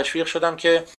بیشتر تشویق شدم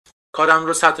که کارم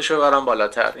رو سطحش رو ببرم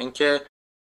بالاتر، اینکه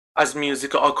از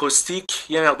میوزیک آکوستیک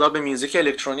یه مقدار به میوزیک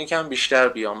الکترونیک هم بیشتر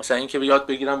بیام، مثلا اینکه یاد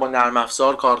بگیرم با نرم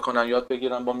افزار کار کنم، یاد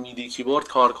بگیرم با میدی کیبورد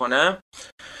کار کنم.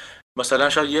 مثلا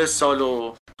شاید 1 سال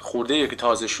و خورده که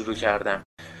تازه شروع کردم.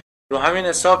 رو همین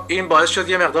حساب این باعث شد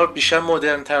یه مقدار بیشتر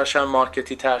مدرن تر شم،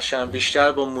 مارکتی تر شم،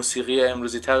 بیشتر با موسیقی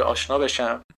امروزی تر آشنا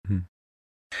بشم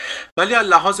ولی از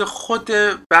لحاظ خود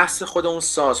بحث خود اون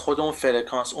ساز، خود اون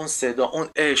فرکانس، اون صدا، اون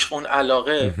عشق، اون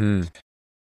علاقه،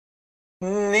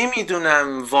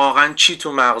 نمیدونم واقعا چی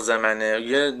تو مغز منه،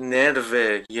 یه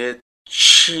نرو، یه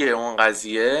چیه اون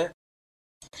قضیه،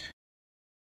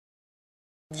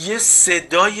 یه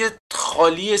صدای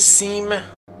خالی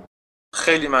سیم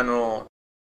خیلی منو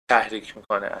تحریک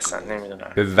میکنه. اصلا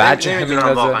نمیدونم، به وجد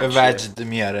به وجد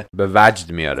میاره، به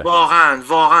وجد میاره،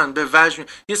 واقعا به وجد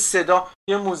یه صدا،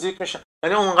 یه موزیک میشه.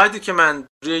 یعنی اونقدری که من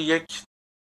روی یک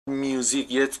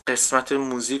میوزیک، یه قسمت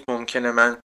موزیک ممکنه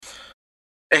من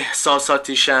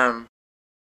احساساتیشم،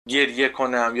 گریه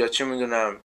کنم یا چه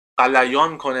میدونم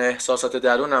غلیان کنه احساسات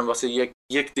درونم واسه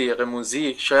یک دقیقه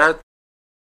موزیک. شاید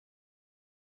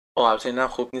البته اینم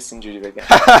خوب نیست اینجوری بگم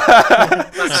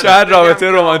شاید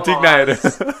رابطه رمانتیک نیاره.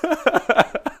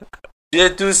 یه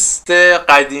دوست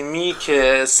قدیمی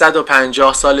که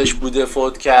 150 سالش بوده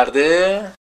فوت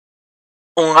کرده،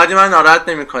 اونقدی من ناراحت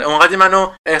نمیکنه، اونقدی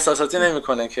منو احساساتی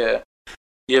نمیکنه که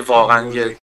یه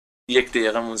واقعا یک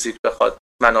دقیقه موزیک بخواد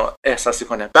منو احساسی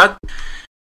کنه. بعد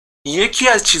یکی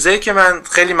از چیزایی که من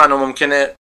خیلی منو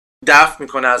ممکنه دفع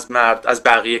میکنه از مرد، از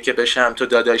بقیه که بشم تو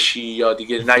داداشی یا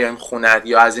دیگه نیایم خونت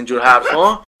یا از اینجور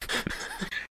حرفا،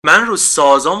 من رو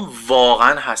سازام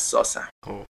واقعا حساسم،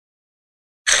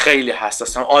 خیلی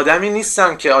حساسم. آدمی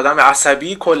نیستم که آدم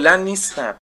عصبی کلا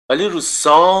نیستم، ولی رو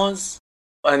ساز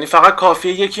یعنی فقط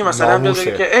کافیه یکی مثلا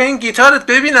بگه که این گیتارت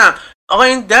ببینم آقا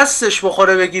این دستش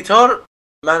بخوره به گیتار،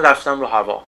 من رفتم رو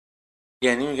هوا.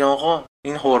 یعنی میگم آقا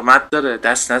این حرمت داره،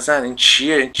 دست نزن، این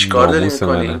چیه، این چیکار داری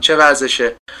میکنی، این چه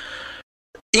وضعشه.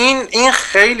 این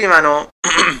خیلی منو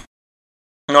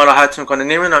ناراحت میکنه.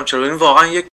 نمیدونم چرا، این واقعا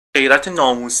یک غیرت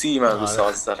ناموسی من رو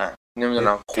ساز دارن.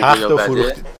 نمیدونم خوبه یا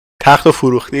بده. تخت و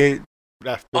فروختی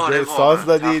رفت به ساز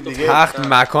دادی دیگه. تخت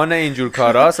مکان اینجور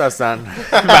کاراست اصلا.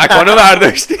 مکانو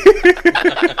برداشتی.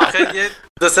 آخه یه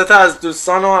دو سه تا از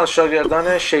دوستان و از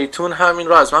شاگردان شیطون همین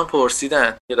رو از من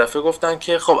پرسیدن. یه دفعه گفتن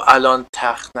که خب الان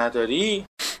تخت نداری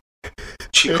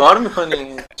چی کار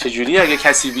میکنی؟ چجوری اگه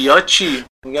کسی بیاد چی؟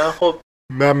 میگن خب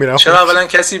من میرم. چرا اولا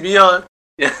کسی بیاد؟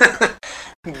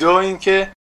 دو این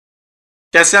که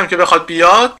کسی هم که بخواد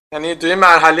بیاد، یعنی دوی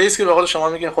مرحله است که به قول شما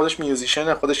میگین خودش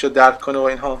میوزیشنه، خودش رو درک کنه و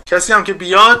اینها. کسی هم که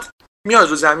بیاد میاد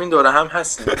رو زمین دوره هم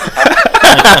هستیم.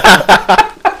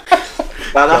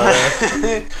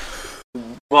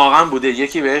 واقعا بوده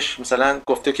یکی بهش مثلا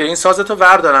گفته که این سازتو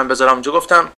ور دارم بذارم اونجا،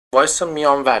 گفتم وایسا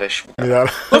میام ورش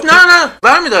میدارم. گفت نه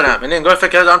ور میدارم، یعنی انگار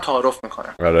فکر دارم تعارف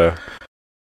میکنم. آره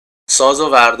سازو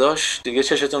ورداشت دیگه،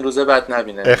 چشتون روزه بعد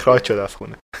نبینه، اخراج شد از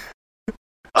خونه.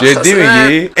 جدی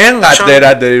میگی؟ اینقدر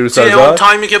غیرت داری رو سازات؟ اون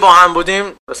تایمی که با هم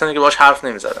بودیم مثلا دیگه باش حرف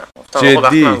نمیزدم.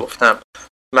 جدی؟ من گفتم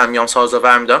من میام سازو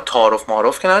ور میدارم، تعارف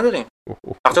معارف که نداریم.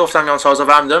 وقتی گفتم میام سازو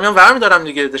ور میدارم، میام ور میدارم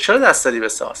دیگه. چرا دست دادی به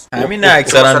ساز؟ همین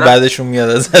اکثرا بعدشون میاد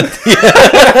ازت.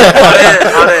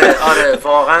 آره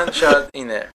واقعا شاید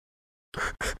اینه.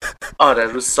 آره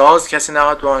رو ساز کسی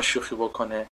نباید با من شوخی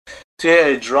بکنه. توی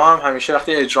اجرا هم همیشه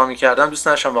وقتی اجرا میکردم دوست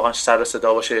نداشتم واقعا سر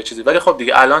صدا باشه یا چیزی، ولی خب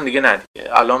دیگه الان دیگه نه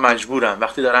دیگه. الان مجبورم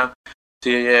وقتی دارم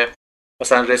توی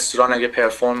مثلا رستوران اگه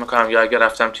پرفورم میکنم یا اگه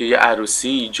رفتم توی یه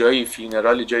عروسی جایی،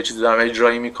 فینرالی جایی، چیزی دارم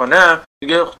اجرایی میکنم،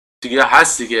 دیگه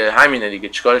هست دیگه، همینه دیگه،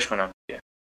 چیکارش کنم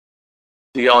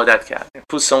دیگه عادت کردم،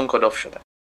 پوست اون کلاف شده.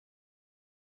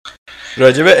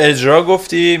 راجع به اجرا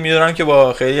گفتی، میدونم که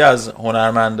با خیلی از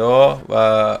هنرمندا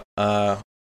و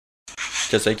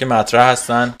کسایی که مطرح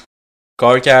هستن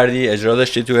کار کردی، اجرا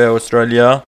داشتی توی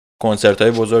استرالیا،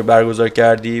 کنسرت‌های بزرگ برگزار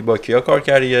کردی. با کیا کار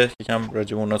کردی؟ یکم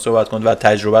راجع به اونا صحبت کن و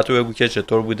تجربه‌تو بگو که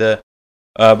چطور بوده،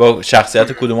 با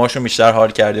شخصیت کدوماشون بیشتر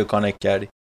حال کردی و کانکت کردی.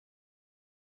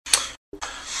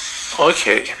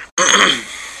 اوکی.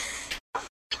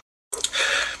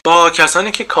 با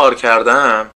کسانی که کار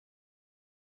کردم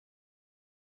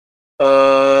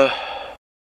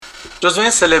جزو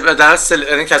این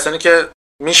یعنی کسانی که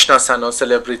میشناسن و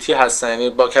سلبریتی هستن، یعنی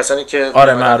با کسانی که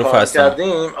آره معروف هستن.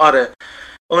 آره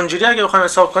اونجوری اگه بخوایم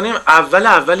حساب کنیم،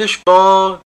 اولش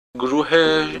با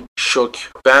گروه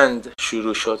شوک بند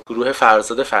شروع شد. گروه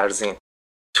فرزاد فرزین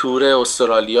تور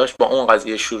استرالیاش با اون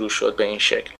قضیه شروع شد به این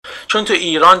شکل، چون تو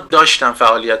ایران داشتم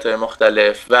فعالیت‌های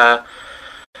مختلف و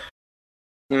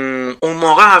اون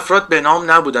موقع افراد به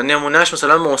نام نبودن. نمونهش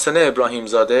مثلا محسن ابراهیم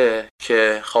زاده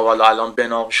که خب الان به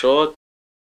نام شد،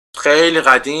 خیلی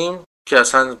قدیم که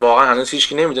اصلا واقعا هنوز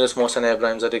هیچکی نمیدونست محسن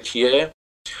ابراهیم زاده کیه.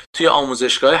 توی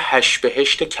آموزشگاه 8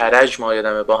 بهشت کرج ما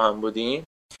یادمه با هم بودیم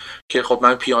که خب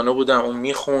من پیانو بودم، اون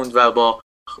میخوند و با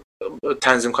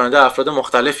تنظیم کننده افراد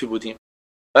مختلفی بودیم.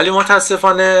 ولی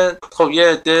متاسفانه خب یه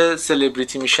عده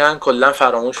سلبریتی میشن کلا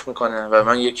فراموش میکنن و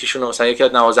من یکیشون مثلا یکی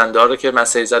از نوازنده‌ها رو که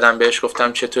مسیج زدم بهش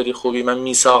گفتم چطوری خوبی، من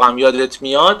میثاقم یادت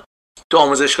میاد تو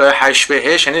آموزشگاه 8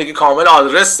 بهش، یعنی دیگه کامل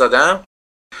آدرس دادم.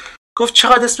 گفت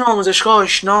چقدر اسم آموزشگاه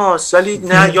آشناست ولی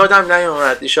نه یادم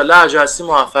نیومد، ان شاءالله هر جا هستی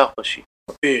موفق باشی.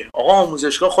 آقا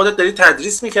آموزشگاه خودت داری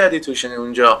تدریس میکردی توش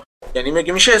اونجا، یعنی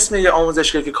میگه میشه اسم یه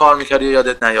آموزشگاهی که کار میکردی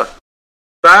یادت نیاد؟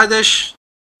 بعدش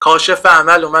کاشف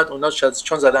عمل اومد، اونا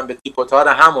چون زدن به تیپ و تار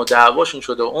هم و دعواشون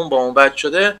شده و اون با اون بد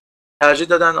شده، ترجیح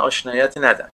دادن آشنایتی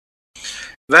ندن.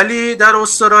 ولی در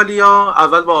استرالیا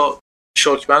اول با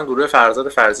شوکبند گروه فرزاد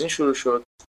فرزین شروع شد.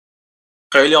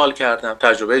 خیلی حال کردم،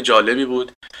 تجربه جالبی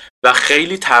بود و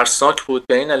خیلی ترسناک بود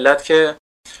به این علت که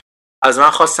از من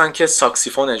خواستن که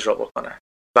ساکسیفون اجرا بکنن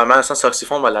و من اصلا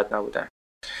ساکسیفون بلد نبودم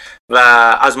و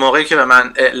از موقعی که به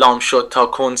من اعلام شد تا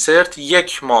کنسرت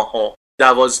 1 ماه و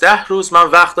 12 روز من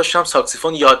وقت داشتم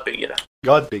ساکسیفون یاد بگیرم.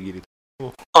 یاد بگیرید؟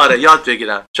 آره یاد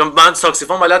بگیرم، چون من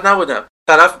ساکسیفون بلد نبودم.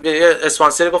 طرف یه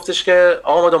اسپانسری گفتش که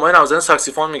آقا ما دنبال نوازنده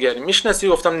ساکسیفون میگردیم، میشناسی؟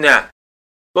 گفتم نه.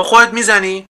 با خودت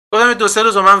میزنی؟ گفتم 2-3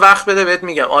 روز من وقت بده بهت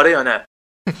میگم آره یا نه.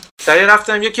 سریع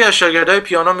رفتم یکی از شاگردای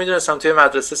پیانو میدونستم توی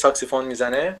مدرسه ساکسیفون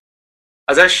میزنه،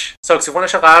 ازش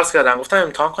ساکسیفونش رو قرض کردم، گفتم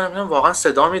امتحان کنم ببینم واقعا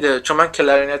صدا میده، چون من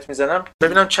کلارینت میزنم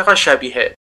ببینم چقدر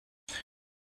شبیه.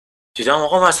 دیدم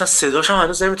آقا من اصلا صداشم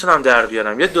هنوز نمیتونم در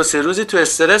بیارم. یه 2-3 روزی تو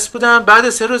استرس بودم، بعد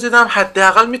 3 روز دیدم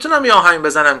حداقل میتونم یه آهنگ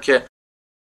بزنم که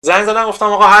زنگ زدم گفتم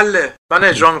آقا حله من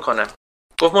اجرا میکنم.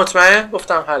 گفت مطمئن؟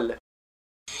 گفتم حله.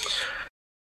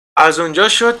 از اونجا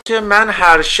شد که من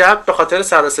هر شب به خاطر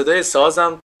سر و صدای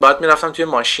سازم بعد میرفتم توی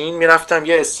ماشین، میرفتم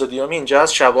یه استودیومی اینجا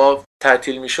از شبا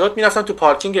تعطیل میشد، میرفتم تو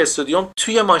پارکینگ استودیوم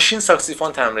توی ماشین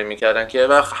ساکسیفون تمرین میکردن که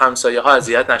وقت همسایه ها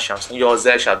اذیت نشن.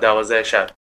 11 شب 12 شب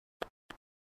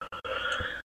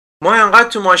ما انقدر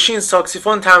تو ماشین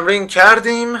ساکسیفون تمرین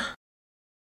کردیم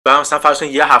و مثلا فرض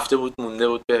یه هفته بود مونده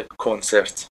بود به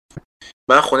کنسرت.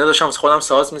 من خونه داشتم خودم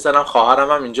ساز میزدم،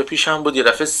 خواهرم هم اینجا پیشم بود، یه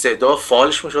دفعه صدا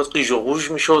فالش میشد، قیژ و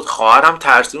قوژ میشد، خواهرم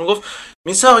ترسید میگفت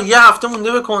میسا یه هفته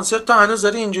مونده به کنسرت تا هنوز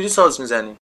داری اینجوری ساز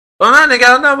میزنی. نه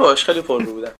نگران نباش خیلی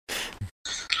پررو بودم.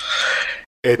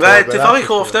 و اتفاقی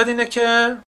که افتاد اینه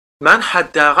که من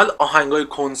حداقل آهنگای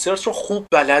کنسرت رو خوب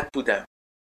بلد بودم،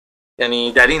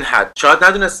 یعنی در این حد شاید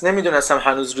نمیدونستم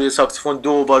هنوز روی ساکسیفون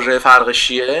 2 با ر فرقش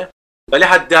چیه، ولی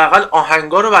حداقل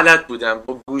آهنگا رو بلد بودم،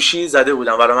 با گوشی زده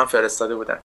بودم برای من فرستاده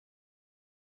بودن.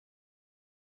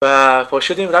 و پا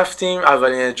شدیم رفتیم،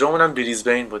 اولین اجرامون هم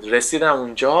بریزبین بود. رسیدم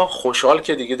اونجا خوشحال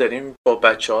که دیگه داریم با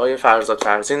بچه‌های فرزاد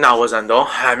فرزین نوازنده‌ها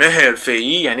همه حرفه‌ای،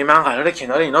 یعنی من قراره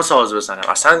کنار اینا ساز بزنم.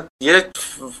 اصلا یه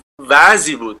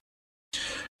وضعی بود.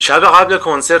 شب قبل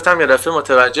کنسرت هم یه دفعه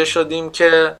متوجه شدیم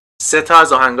که 3 تا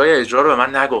از آهنگای اجرا رو به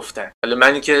من نگفتن. حالا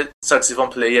منی که ساکسیفون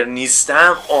پلیر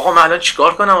نیستم، آقا من الان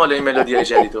چیکار کنم حالا این ملودی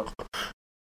جدیدو؟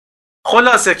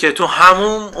 خلاصه که تو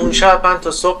همون اون شب من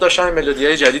تا صبح داشتم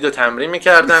ملودیای جدید رو تمرین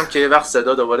میکردم که وقت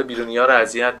صدا دوباره بیرونیا رو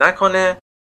اذیت نکنه.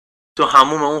 تو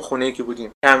همون اون خونه‌ای که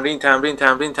بودیم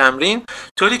تمرین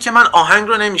طوری که من آهنگ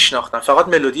رو نمیشناختم، فقط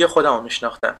ملودی خودم رو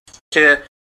میشناختم که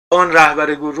اون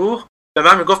رهبر گروه به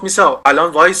من میگفت میسا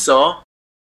الان وایسا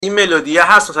این ملودیه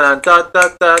هست مثلا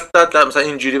تا مثلا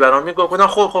اینجوری برام میگفت. گفتم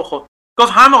خب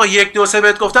گفت هم آقا 1 2 3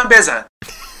 بهت گفتم بزن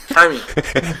همین.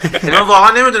 من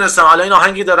واقعا نمیدونستم الان این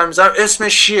آهنگی دارم میذارم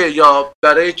اسمش چیه یا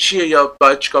برای چیه یا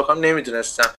باید چیکار کنم،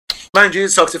 نمیدونستم. من اینجوری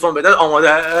ساکسیفون بدل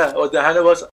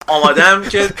آماده‌ام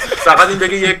که فقط این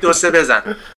بگه 1 2 3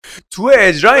 بزن. تو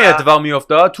اجرا این اتفاق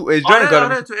میافتاد؟ تو اجرا این کارو؟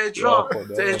 آره تو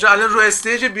اجرا الان رو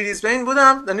استیج بریزبین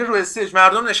بودم، یعنی رو استیج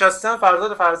مردم نشستن،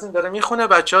 فرزاد فرزین داره میخونه،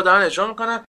 بچه‌ها دارن اجرا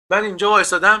میکنن، من اینجا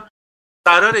وایسادم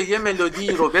قراره یه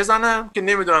ملودی رو بزنم که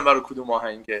نمیدونم برای کدوم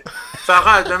آهنگه.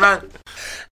 فقط به من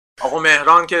آقا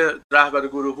مهران که رهبر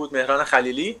گروه بود، مهران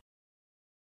خلیلی،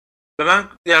 به من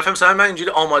یه دفعه مثلا من اینجوری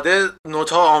آماده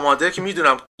نوت‌ها آماده که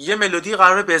میدونم یه ملودی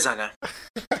قراره بزنم،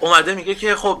 اومده میگه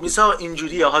که خب میسا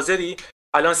اینجوریه، حاضری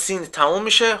الان سین تموم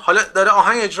میشه، حالا داره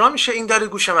آهنگ اجرا میشه، این در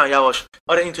گوش من یواش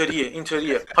آره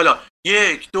اینطوریه حالا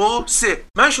 1 2 3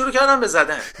 من شروع کردم به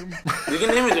زدن. دیگه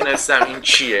نمیدونستم این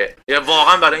چیه، یا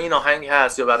واقعا برای این آهنگ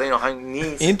هست یا برای این آهنگ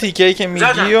نیست. این تیکه‌ای که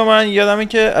میگی و من یادمه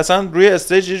که اصلا روی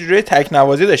استیج روی تک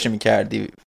نوازی داشتی می‌کردی،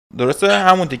 درسته؟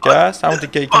 همون تیکه است، همون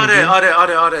تیکه‌ای که میگی.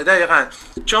 آره دقیقاً.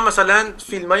 چون مثلا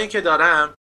فیلمایی که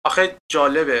دارم آخه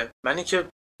جالبه، منی که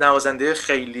نوازنده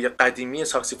خیلی قدیمی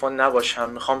ساکسیفون نباشم،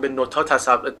 میخوام به نوتا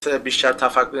بیشتر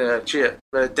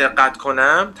دقت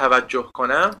کنم، توجه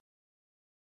کنم،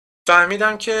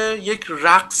 فهمیدم که یک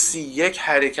رقصی، یک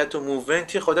حرکت و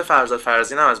موومنتی خود فرزاد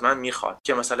فرزین هم از من میخواد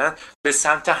که مثلا به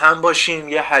سمت هم باشیم،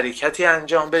 یه حرکتی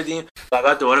انجام بدیم و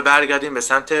بعد دوباره برگردیم به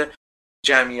سمت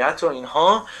جمعیت و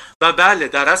اینها. و بله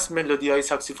در اصل ملودیای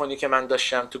ساکسیفونی که من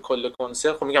داشتم تو کل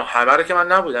کنسرت، خب میگم همه رو که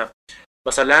من نبودم،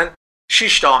 مثلا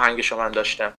 6 تا آهنگشو من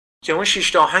داشتم که اون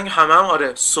 6 تا آهنگ همه هم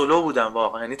آره سولو بودن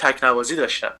واقعا، یعنی تک نوازی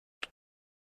داشتم.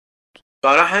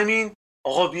 برای همین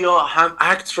آقا بیا هم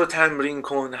اکت رو تمرین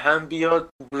کن، هم بیا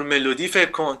رو ملودی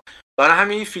فکر کن. برای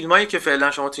همین این فیلمایی که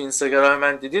فعلا شما تو اینستاگرام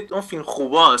من دیدید اون فیلم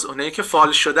خوباست، اونایی که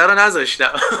فال شده رو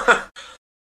نذاشتم.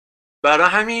 برای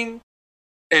همین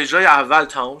اجرای اول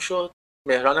تموم شد،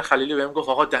 مهران خلیلی بهم گفت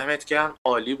آقا دمت گرم،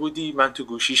 عالی بودی، من تو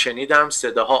گوشی شنیدم،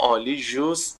 صداها عالی،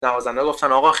 جوس. نوازنده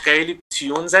گفتن آقا خیلی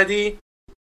تیون زدی.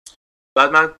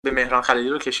 بعد من به مهران خلیلی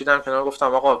رو کشیدم کنار،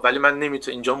 گفتم آقا ولی من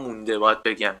نمیتونم، اینجا مونده باید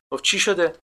بگم. گفت چی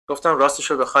شده؟ گفتم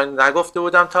راستش رو بخواید نگفته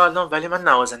بودم تا الان، ولی من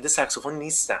نوازنده ساکسیفون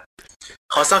نیستم،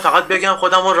 خواستم فقط بگم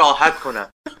خودم رو راحت کنم.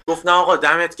 گفت نه آقا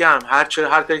دمت گرم، هر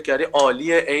کاری کردی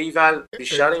عالیه، ایول،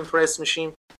 بیشتر ایمپرس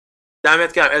میشیم،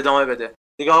 دمت گرم، ادامه بده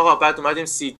دیگه. آقا بعد اومدیم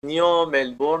سیدنی و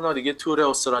ملبورن و دیگه تور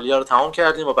استرالیا رو تمام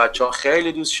کردیم و بچه‌ها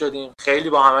خیلی دوست شدیم، خیلی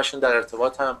با همشون در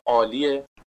ارتباطم، عالیه.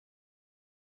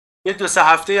 یه 2-3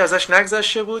 هفته ازش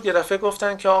نگذشته بود، یه دفعه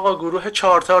گفتن که آقا گروه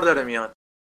چارتار داره میاد،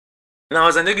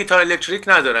 نوازنده گیتار الکتریک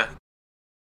نداره.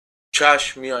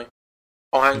 چشم میایم،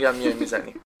 آهنگم میایم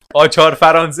میزنیم. آچار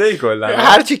فرانسه‌ای کلا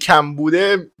هر چی کم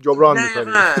بوده جبران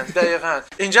می‌کنی. دقیقاً.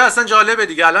 اینجا اصلا جالبه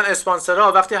دیگه، الان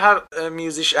اسپانسرها وقتی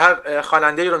هر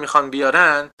خواننده‌ای رو میخوان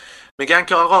بیارن میگن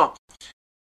که آقا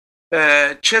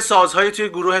چه سازهایی توی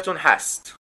گروهتون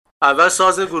هست. اول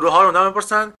ساز گروه ها رو نام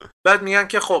میپرسن، بعد میگن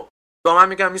که خب با من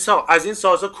میگم میسا از این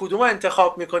سازها کدوم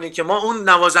انتخاب میکنی که ما اون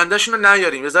نوازنده‌شون رو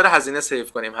نیاریم، یه ذره هزینه سیو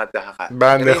کنیم حداقل.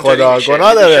 بنده خدا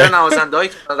گناه داره. نوازنده‌هایی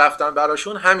که رفتن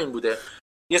براشون همین بوده،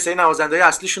 یه سری نوازنده‌های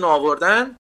اصلیشون رو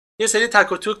آوردن، یه سری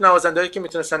تک و توک نوازنده‌هایی که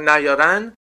میتونستن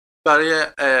نیارن برای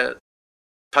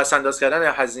پس انداز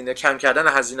کردن هزینه، کم کردن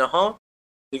هزینه ها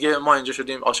دیگه. ما اینجا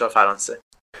شدیم آشار فرانسه.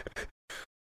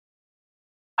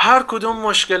 هر کدوم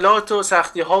مشکلات و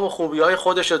سختی ها و خوبی های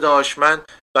خودش داشت. من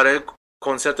برای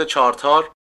کنسرت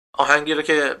چارتار آهنگی رو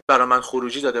که برای من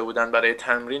خروجی داده بودن برای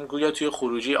تمرین، گویا توی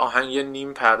خروجی آهنگ یه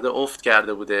نیم پرده افت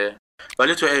کرده بوده،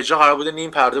 ولی تو اجرا قرار بوده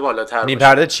نیم پرده بالاتر باشه. نیم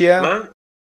پرده چیه؟ من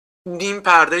نیم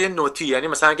پرده نوتی، یعنی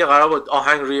مثلا اگه قرار بود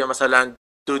آهنگ روی مثلا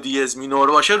دو دیز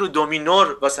مینور باشه، رو دو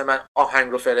مینور واسه من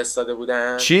آهنگ رو فرستاده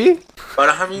بودن. چی؟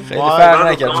 برای همین خیلی فرق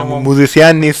نکرد. ما موزیسین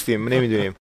نیستیم،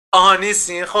 نمیدونیم.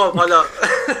 نیستین. خب حالا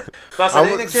مثلا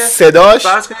اینه که صداش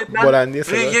بلندی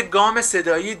روی یه گام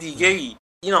صدایی دیگه ای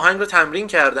این آهنگ رو تمرین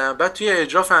کردم، بعد توی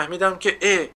اجرا فهمیدم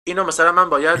که اینو مثلا من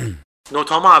باید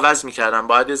نوتامو عوض میکردم،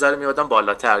 باید یه ذره میادم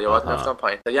بالاتر یا باید میافتم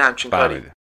پایین‌تر، یه همچین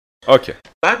کاری. اوکی.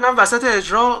 بعد من وسط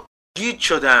اجرا گیج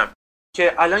شدم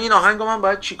که الان این آهنگو من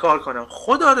باید چیکار کنم.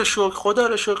 خدا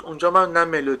رو شکر اونجا من نه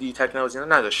ملودی تکنوازی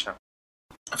نداشتم،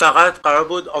 فقط قرار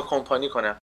بود آکومپانی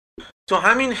کنم. تو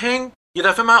همین حین یه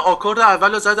دفعه من آکورد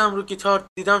اولو زدم رو گیتار،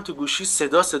 دیدم تو گوشی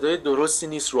صدای درستی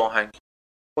نیست رو آهنگ.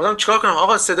 گفتم چیکار کنم؟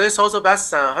 آقا صدای سازو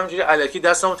بستم، همینجوری الکی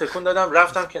دستمو تکون دادم،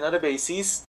 رفتم کنار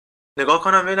بیسیست نگاه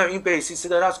کنم ببینم این بیسیستی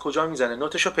داره از کجا میزنه،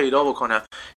 نوتشو پیدا بکنم.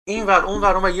 اینور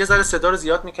اونور یه ذره صدا رو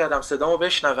زیاد میکردم، صدامو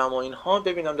بشنوم و اینها،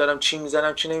 ببینم دارم چی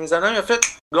میزنم چی نمیزنم. یا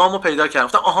فکر گامو پیدا کردم،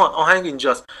 گفتم آها آهنگ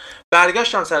اینجاست.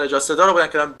 برگشتم سر جا، صدا رو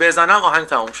بلند کردم بزنم، آهنگ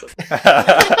تموم شد.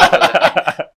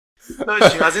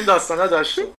 داشتیم از این داستانا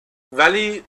داشتیم.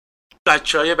 ولی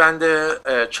بچهای بند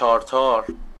چارتار،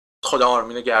 خدا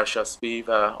آرمین گرشاسبی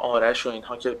و آرش و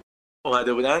اینها که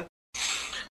اومده بودن،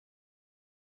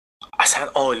 اصلا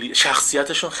عالی،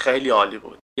 شخصیتشون خیلی عالی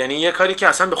بود. یعنی یه کاری که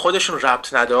اصلا به خودشون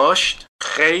ربط نداشت،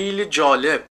 خیلی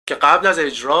جالب، که قبل از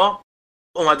اجرا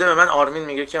اومده به من آرمین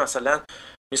میگه که مثلا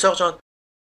میساق جان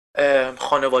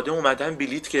خانواده اومدن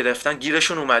بلیت گرفتن،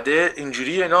 گیرشون اومده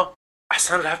اینجوری، اینا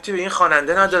اصلا ربطی به این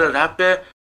خواننده نداره، ربط به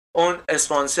اون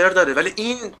اسپانسر داره، ولی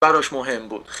این براش مهم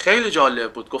بود. خیلی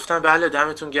جالب بود. گفتن بله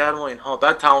دمتون گرم و اینها.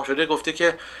 بعد تمام شده گفته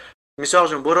که میساق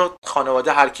جون برو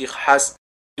خانواده هر کی هست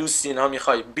دوست اینا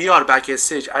میخوای بیار بک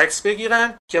استیج عکس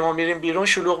بگیرن که ما میریم بیرون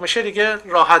شلوغ میشه دیگه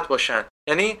راحت باشن.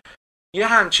 یعنی یه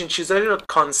همچین چیزایی رو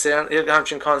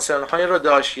کانسرن های رو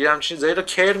داشت، یه همچین چیزایی رو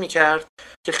کیر میکرد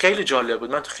که خیلی جالب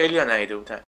بود. من تو خیلی ها ندیده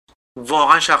بودم،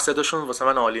 واقعا شخصیتشون واسه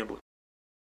من عالی بود.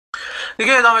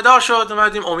 دیگه ادامه دار شد،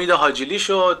 اومدیم امید حاجیلی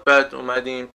شد، بعد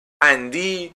اومدیم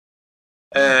اندی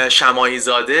شماعی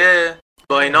زاده،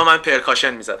 با اینا من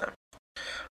پرکاشن میزدم.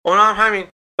 اونا هم همین.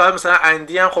 بعد مثلا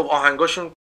اندی هم خب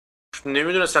آهنگاشون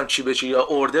نمیدونستم چی به چی، یا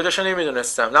اوردرش رو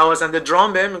نمیدونستم. نوازنده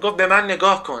درام بهم میگفت به من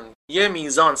نگاه کن، یه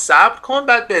میزان صبر کن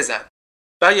بعد بزن.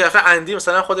 بعد یه دفعه اندی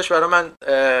مثلا خودش برای من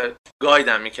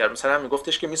گایدم میکرد، مثلا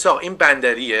میگفتش که میساق این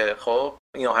بندریه، خب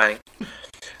این آهنگ.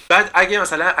 بعد اگه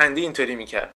مثلا اندی اینطوری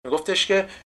میکرد، میگفتش که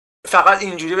فقط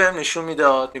اینجوری بهم نشون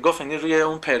میداد، میگفت یعنی روی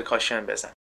اون پرکاشن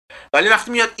بزن. ولی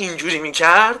وقتی میاد اینجوری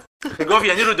میکرد میگفت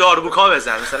یعنی رو داربوکا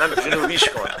بزن، مثلا به جنوبیش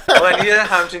کن. یعنی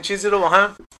همچین چیزی رو با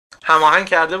هم هماهنگ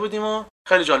کرده بودیم و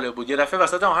خیلی جالب بود. یه دفعه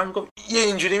وسط آهنگ میگفت یه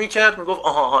اینجوری میکرد، میگفت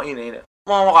آها اینه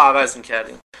ما موقع عوض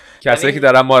میکردیم. کسایی که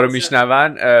دارن ما رو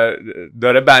میشنون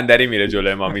داره بندری میره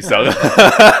جلوی ما میساق.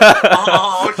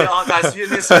 اوکی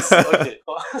تصویر نیست. اوکی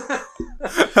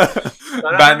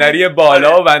بندری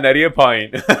بالا و بندری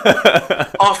پایین.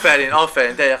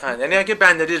 آفرین دقیقاً. یعنی اگه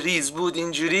بندری ریز بود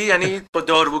اینجوری یعنی با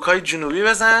داربوکای جنوبی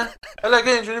بزن، ولی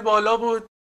اگه اینجوری بالا بود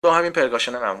با همین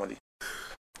پرکاشن معمولی.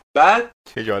 بعد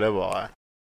چه جالب واقعا.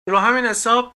 رو همین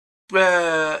حساب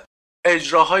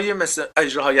اجراهای مثل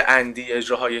اجراهای اندی،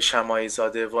 اجراهای شماعی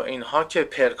زاده و اینها که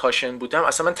پرکاشن بودم،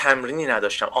 اصلا من تمرینی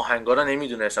نداشتم، آهنگا رو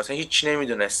نمیدونستم، اصلا هیچ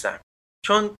نمیدونستم.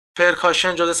 چون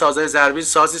پرکاشن جزء سازهای ضربی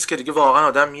سازی است که دیگه واقعا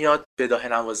آدم میاد بداهه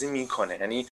نوازی میکنه،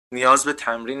 یعنی نیاز به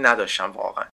تمرین نداشتم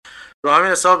واقعا. رو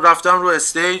همین حساب رفتم رو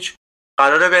استیج،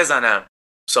 قراره بزنم،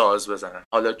 ساز بزنم،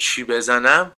 حالا چی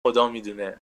بزنم خدا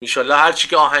میدونه، انشالله هر چی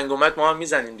که آهنگ اومد ما هم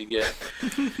میزنیم دیگه.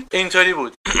 اینطوری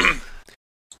بود.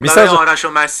 برای آرش و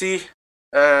مسیح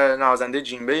نوازنده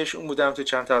جیمبهشون بودم تو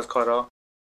چند تا از کارا.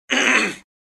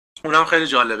 اونم خیلی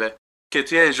جالبه که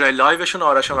توی اجرای لایوشون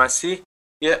آرش و مسیح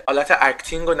یه حالت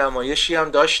اکتینگ و نمایشی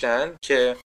هم داشتن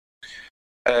که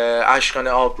اشکان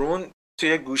آبرون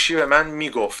توی گوشی به من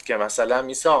میگفت که مثلا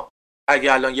میسا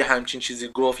اگه الان یه همچین چیزی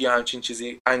گفت یا همچین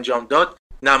چیزی انجام داد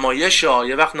نمایش ها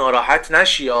یه وقت ناراحت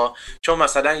نشی ها. چون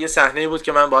مثلا یه صحنه بود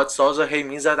که من باید سازو هی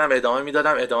میزدم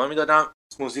ادامه میدادم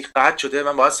موزیک قطع شده،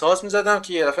 من باید ساز میزدم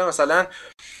که یه دفعه مثلا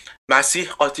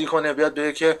مسیح قاطی کنه بیاد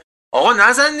بگه که آقا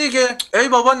نزن دیگه، ای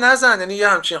بابا نزن، یعنی یه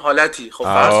همچین حالتی. خب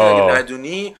فرض کن اگه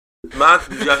ندونی من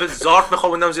یه دفعه زارت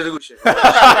میخوابوندم زیر گوشه.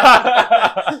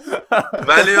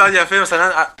 ولی بعد یه دفعه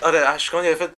مثلا آره اشکان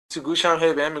یه دفعه تو گوشم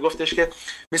هی بهم میگفتش که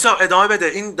میسا ادامه بده،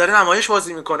 این داره نمایش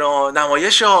بازی میکنه،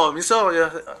 نمایش ها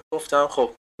میسا. گفتم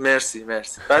خب مرسی.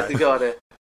 بعد دیگه آره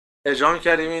اجرا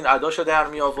میکردیم، این اداشو در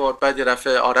می آورد. بعد یه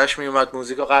دفعه آرش میومد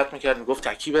موزیکو قطع میکرد، میگفت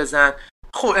تکی بزن.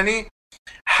 خب یعنی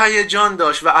هیجان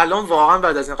داشت و الان واقعا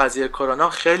بعد از این قضیه کرونا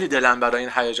خیلی دلم برای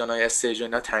این هیجانای استیج و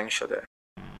اینا تنگ شده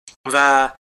و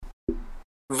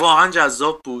واقعا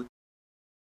جذاب بود.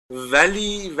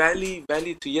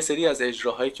 ولی تو یه سری از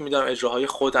اجراهایی که میدونم اجراهای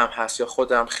خودم هست یا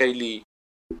خودم خیلی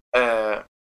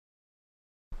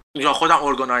یا خودم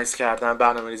ارگانایز کردم،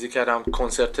 برنامه‌ریزی کردم،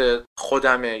 کنسرت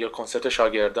خودمه یا کنسرت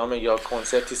شاگردامه یا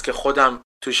کنسرتی است که خودم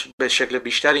توش به شکل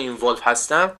بیشتر اینوالو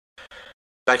هستم،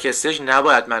 بک استیج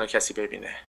نباید منو کسی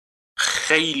ببینه.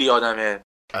 خیلی آدمه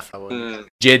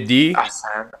جدی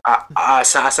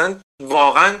اصلا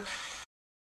واقعا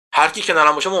هر کی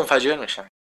کنارم باشه منفجر میشن.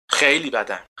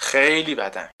 خیلی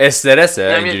بدن استرسه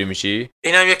اینجوری میشی.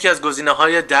 اینم یکی از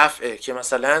گزینه‌های دفعه که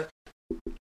مثلا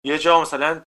یه جا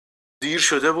مثلا دیر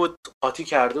شده بود قاطی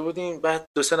کرده بودیم، بعد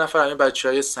 2-3 نفر همین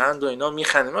بچهای سند و اینا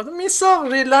میخندن،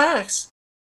 میساق ریلکس،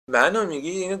 منو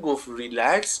میگی اینو گفت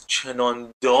ریلکس،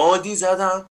 چنان دادی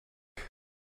زدم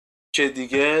که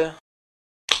دیگه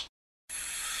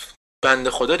بنده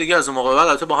خدا دیگه از اون موقع بعد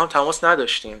البته با هم تماس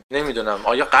نداشتیم، نمیدونم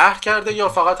آیا قهر کرده یا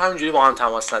فقط همینجوری با هم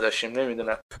تماس نداشتیم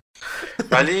نمیدونم.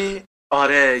 ولی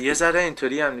آره یه ذره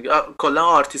اینطوری هم دیگه کلا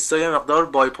آرتیست‌ها یه مقدار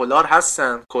بایپولار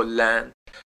هستن کلا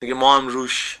دیگه، ما هم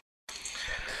روش.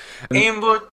 این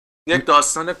بود یک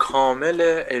داستان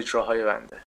کامل اجراهای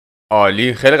بنده.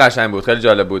 عالی، خیلی قشنگ بود، خیلی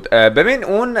جالب بود. ببین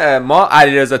اون ما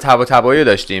علیرضا طباطبایی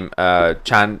داشتیم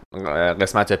چند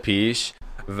قسمت پیش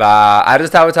و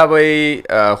علیرضا طباطبایی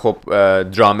خب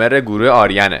درامر گروه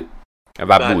آریانه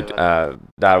و بود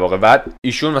در واقع. بعد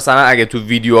ایشون مثلا اگه تو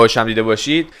ویدیوهاش هم دیده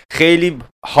باشید خیلی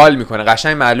حال میکنه،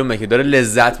 قشنگ معلومه که داره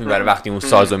لذت میبره وقتی اون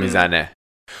سازو میزنه.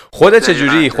 خودت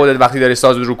چجوری؟ خودت وقتی داری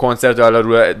ساز رو کنسرت حالا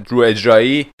رو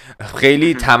اجرایی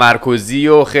خیلی تمرکزی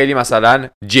و خیلی مثلا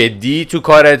جدی تو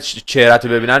کارت چهره‌تو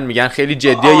ببینن میگن خیلی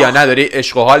جدیه یا نه داری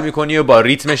عشق و حال میکنی و با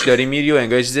ریتمش داری میری و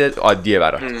انگار یه چیز عادیه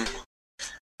برات؟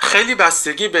 خیلی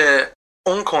بستگی به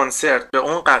اون کنسرت، به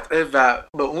اون قطعه و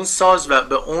به اون ساز و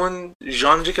به اون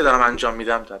ژانری که دارم انجام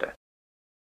میدم داره.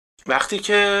 وقتی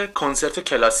که کنسرت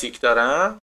کلاسیک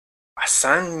دارم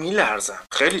اصلا میلرزم،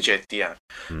 خیلی جدیم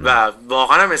و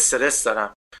واقعا هم استرس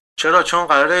دارم. چرا؟ چون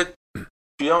قراره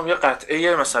بیام یه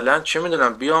قطعه مثلا چه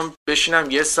میدونم بیام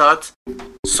بشینم یه ساعت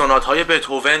سونات های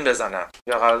بتهوون بزنم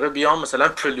یا قراره بیام مثلا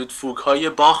پرلود فوگ های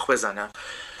باخ بزنم.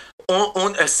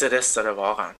 اون استرس داره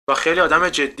واقعا و خیلی آدم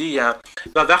جدیم.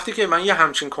 و وقتی که من یه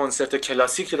همچین کنسرت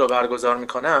کلاسیکی رو برگزار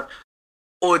میکنم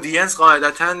اودینس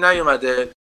قاعدتا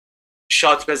نیومده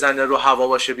شات بزنه رو هوا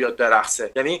باشه بیاد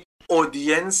برقصه، یعنی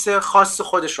اودینس خاص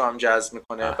خودش رو هم جذب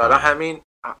میکنه. برای همین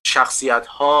شخصیت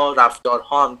ها،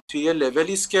 رفتارها هم توی یه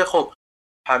لولی است که خب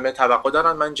همه توقع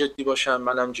دارن من جدی باشم،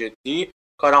 منم جدی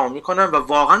کارمو میکنم و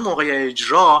واقعا موقع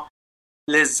اجرا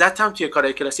لذتم توی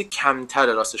کارهای کلاسیک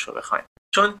کمتره راستش رو بخوایم،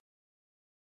 چون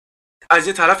از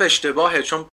یه طرف اشتباهه،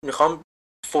 چون میخوام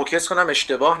فوکس کنم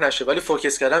اشتباه نشه، ولی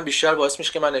فوکس کردن بیشتر باعث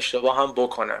میشه که من اشتباه هم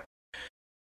بکنم.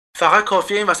 فقط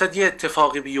کافیه این وسط یه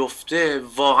اتفاقی بیفته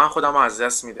واقعا خودم رو از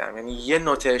دست میدم، یعنی یه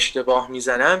نوت اشتباه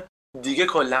میزنم دیگه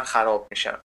کلا خراب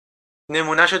میشم.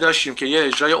 نمونهشو داشتیم که یه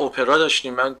اجرای اپرا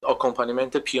داشتیم، من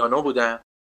آکومپانیمنت پیانو بودم،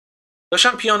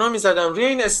 داشتم پیانو میزدم روی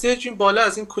این استیج، این بالا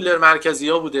از این کولر مرکزی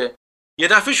ها بوده، یه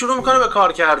دفعه شروع میکنه به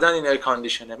کار کردن این ایر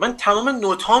کاندیشنر، من تمام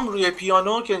نوتام روی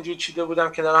پیانو که اینجوری چیده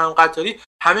بودم کنار هم قطاری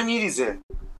همه میریزه.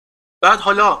 بعد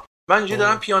حالا من اینجوری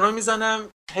دارم پیانو میزنم،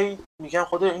 هی میگم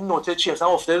خدا این نوته چیه، مثلا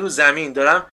افتاده رو زمین،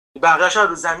 دارم بقیه‌اش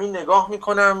رو زمین نگاه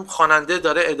میکنم، خواننده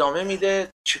داره ادامه میده،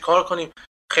 چیکار کنیم؟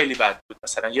 خیلی بد بود.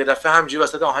 مثلا یه دفعه همینجوری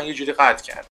وسط آهنگ یه جوری قطع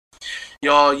کرد.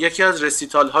 یا یکی از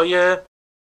رسیتال های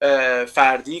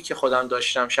فردی که خودم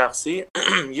داشتم شخصی،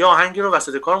 یه آهنگی رو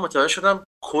وسط کار متوجه شدم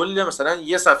کل مثلا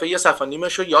یه صفحه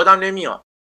نیمش رو یادم نمیاد،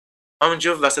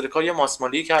 همونجا وسط کار یه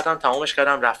ماسمالی کردم، تمامش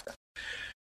کردم رفتم.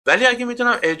 ولی اگه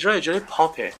میدونم اجرای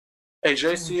پاپه،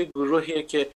 اجرای توی گروهیه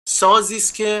که سازی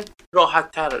است که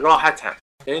راحتم،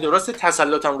 یعنی درسته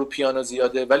تسلطم رو پیانو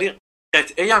زیاده ولی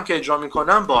قطعه‌ای هم که اجرا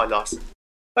میکنم بالاست.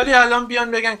 ولی الان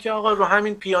بیان بگن که آقا رو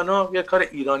همین پیانو یه کار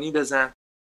ایرانی بزن،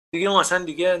 دیگه ما اصلا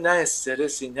دیگه نه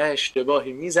استرسی نه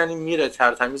اشتباهی، میزنیم میره،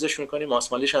 ترتمیزش میکنیم،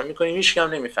 ماسمالیش هم میکنیم، هیچ کم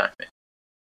نمیفهمه.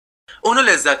 اونو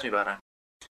لذت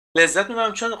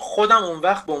میبرم چون خودم اون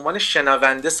وقت به عنوان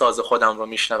شنونده ساز خودم رو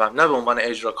میشنوم، نه به عنوان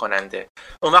اجرا کننده.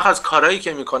 اون وقت از کارهایی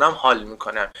که میکنم حال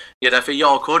میکنم، یه دفعه یه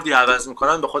آکوردی عوض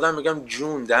میکنم به خودم میگم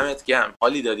جون دمت گرم،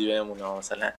 حالی دادی بهمون،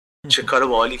 مثلا چه کار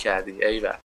باحالی کردی،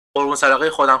 ایول. قربون صدقه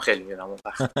خودم خیلی میرم اون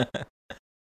وقت.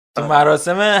 تو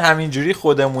مراسم همینجوری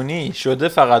خودمونی شده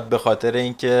فقط به خاطر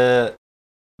اینکه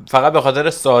فقط به خاطر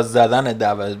ساز زدن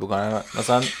دعوت بکنن،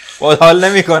 مثلا حال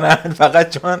نمیکنن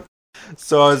فقط چون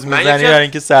ساز میزنی برای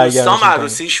اینکه سرگرمش کنی؟ دوستام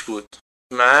عروسیش بود،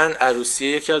 من عروسی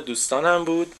یکی از دوستانم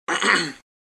بود.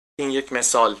 این یک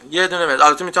مثال، یه دونه مثال،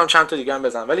 البته میتونم چند تا دیگه هم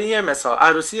بزنم ولی یه مثال.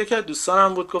 عروسی یکی از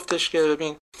دوستانم بود، گفتش که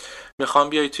ببین میخوام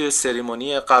بیای توی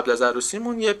سریمونی قبل از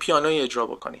عروسیمون یه پیانوی اجرا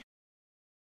بکنی.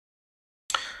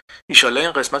 ایشالله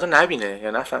این قسمت رو نبینه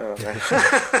یا نفهمه.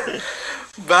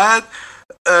 بعد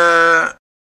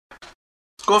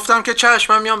گفتم که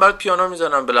چشم، من میام برات پیانو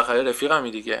میزنم، بالاخره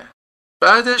رفیقمی دیگه.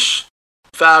 بعدش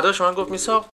فرداش من گفت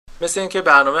میساق مثل این که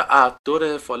برنامه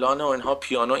outdoor فلان و اینها،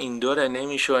 پیانو ایندوره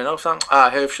نمیشه و اینا. گفتم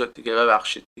حیف شد دیگه،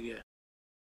 ببخشید دیگه،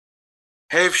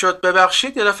 حیف شد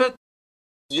ببخشید. یه دفعه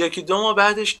یکی دو ماه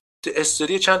بعدش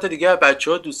استوری چند تا دیگه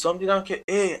بچه‌ها دوستام دیدم که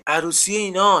عروسی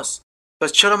ایناست،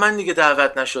 پس چرا من دیگه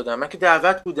دعوت نشدم؟ من که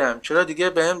دعوت بودم، چرا دیگه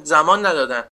بهم زمان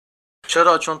ندادن؟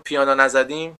 چرا؟ چون پیانو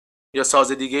نزدیم یا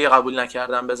ساز دیگه قبول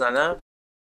نکردم بزنم،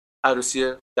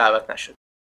 عروسی دعوت نشد.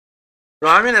 رو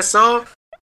همین حساب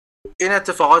این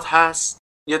اتفاقات هست.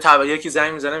 یکی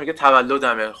زنگ میزنه میگه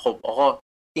تولدمه. خب آقا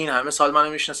این همه سال منو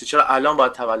میشناسی، چرا الان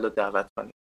باید تولد دعوت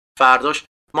کنی؟ فرداش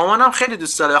مامانم خیلی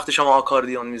دوست داره وقتی شما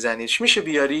آکاردیون میزنی، میشه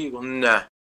بیاری؟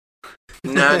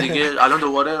 نه دیگه الان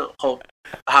دوباره خب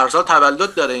هر سال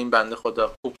تولد داره این بنده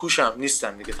خدا، خوب کوشم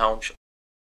نیستم دیگه، تمام شد.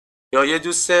 یا یه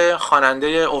دوست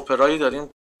خواننده اپرایی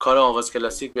داریم کار آواز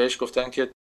کلاسیک، بهش گفتن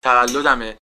که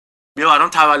تولدمه، بیا برام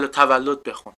تولد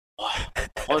بخون.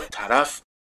 آقا طرف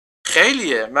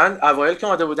خیلیه. من اوایل که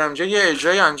اومده بودم اینجا یه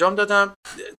اجرای انجام دادم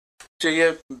توی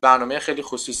یه برنامه خیلی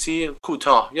خصوصی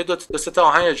کوتاه، یه دو سه تا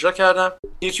آهنگ اجرا کردم.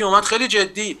 یکی اومد خیلی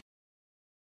جدی،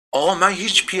 آقا من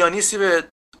هیچ پیانیستی به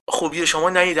خوبی شما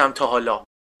ندیدم تا حالا،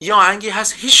 یه آهنگی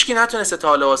هست هیچکی نتونسته تا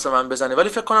حالا واسه من بزنه ولی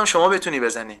فکر کنم شما بتونی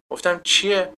بزنی. گفتم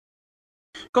چیه؟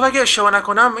 گفت اگه اشتباه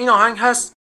نکنم این آهنگ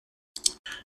هست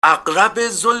اقرب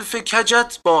زلف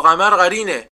کجت با قمر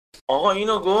قرینه. آقا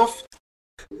اینو گفت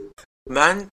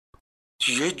من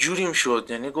یه جوریم شد،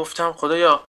 یعنی گفتم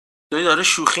خدایا داره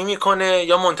شوخی میکنه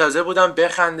یا منتظر بودم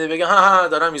بخنده بگه ها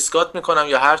دارم ایسکات میکنم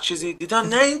یا هر چیزی. دیدم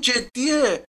نه این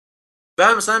جدیه.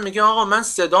 بعد مثلا میگه آقا من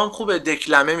صدام خوبه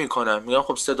دکلمه میکنم. میگم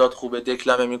خب صدات خوبه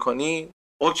دکلمه میکنی،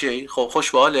 اوکی خب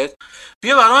خوش به حالت،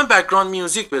 بیا برای من بک‌گراند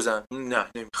میوزیک بزن.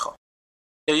 نه نمیخوام.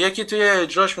 یکی توی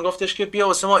اجراش میگفتش که بیا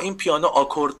واسه ما این پیانو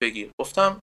آکورد بگیر.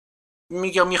 گفتم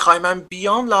میگم میخوای من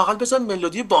بیام لااقل بزن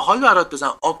ملودی باحال برات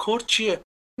بزن، آکورد چیه؟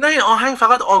 نه این آهنگ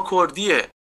فقط آکوردیه.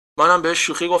 منم بهش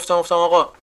شوخی گفتم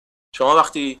آقا شما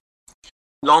وقتی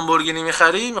لامبورگینی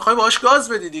میخری میخوای باهاش گاز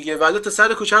بدی دیگه، ولی تا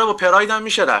سر کوچه رو با پراید هم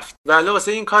میشه رفت، ولی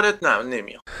واسه این کارت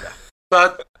نمیاد.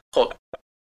 بعد خب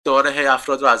دوباره هی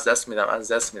افراد رو از دست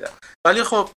میدم. ولی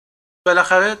خب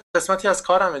بالاخره قسمتی از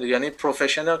کارمه دیگه، یعنی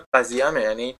پروفشنال قضیه‌مه،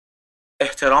 یعنی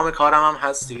احترام کارم هم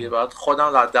هست دیگه، باید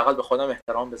خودم حداقل به خودم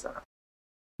احترام بزنم.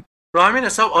 رو همین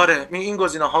حساب آره این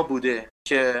گزینه‌ها بوده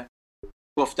که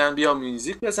گفتن بیا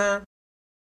موزیک بزن،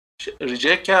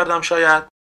 ریجکت کردم، شاید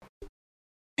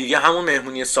دیگه همون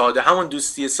مهمونی ساده، همون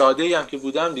دوستی ساده‌ای هم که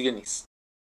بودم دیگه نیست.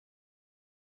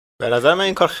 به نظر من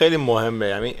این کار خیلی مهمه،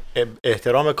 یعنی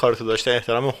احترام کارتو داشتن،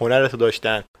 احترام هنرتو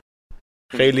داشتن،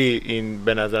 خیلی این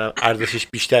به نظرم ارزشش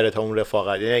بیشتره تا اون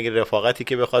رفاقت. یعنی اگه رفاقتی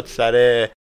که بخواد سر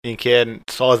اینکه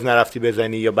ساز نرفتی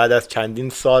بزنی یا بعد از چندین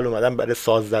سال اومدن برای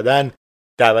ساز زدن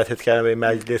دعوتت کردن به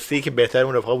مجلسی، که بهتر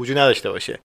اون رفاقت وجود نداشته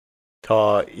باشه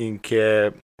تا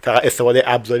اینکه فقط استفاده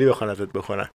ابزاری بخوان ازت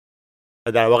بکنن.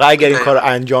 در واقع اگر این کار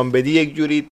انجام بدی یک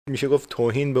جوری میشه گفت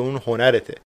توهین به اون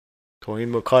هنرته،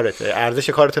 توهین به کارته، ارزش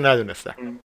کارتو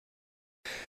ندونستن.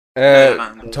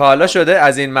 تا حالا شده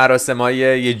از این مراسم‌های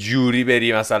یه جوری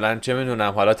بری مثلا چه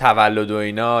میدونم حالا تولد و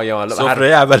اینا، یا حالا سفره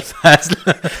اول فصل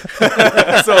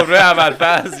سفره اول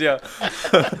فصل، یا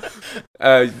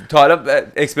تا حالا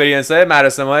اکسپریانس های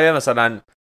مراسم‌های مثلا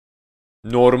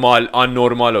نورمال آن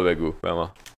نورمال رو بگو به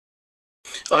ما.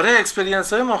 آره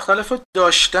اکسپریانس های مختلف رو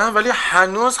داشتم ولی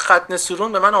هنوز ختنه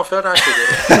سرون به من آفر نشده.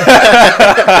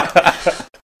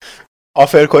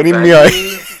 آفر کنیم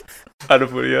میای.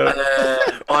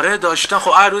 آره داشتم.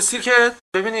 خب عروسی که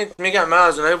ببینید میگم من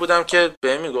از اونایی بودم که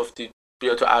بهم میگفتید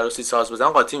بیا تو عروسی ساز بزن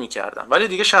قاطی میکردم، ولی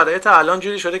دیگه شرایط الان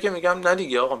جوری شده که میگم نه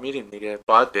دیگه آقا میریم دیگه،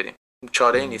 باید بریم،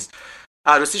 چاره ای نیست.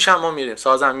 عروسیش هم ما میریم،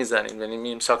 سازم میزنیم، یعنی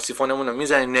میریم ساکسیفونمون رو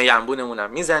میزنیم، نیمبونمون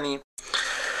هم میزنیم.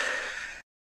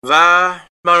 و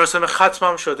مراسم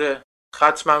ختمم شده،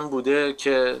 ختمم بوده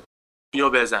که بیا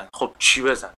بزن. خب چی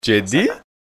بزن؟ جدی؟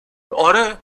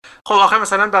 آره. خب آخه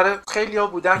مثلا برای خیلی‌ها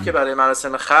بودن که برای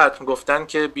مراسم ختم گفتن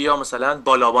که بیا مثلا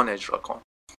بالابان اجرا کن.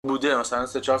 بوده مثلا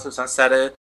 3-4 مثلا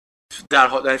سر در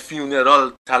حال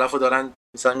فیونرال طرفو دارن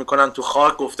مثلا میکنن تو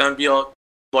خاک، گفتن بیا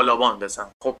بالابان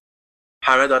بزن. خب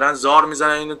همه دارن زار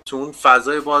میزنن اینو تو اون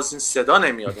فضای باز، این صدا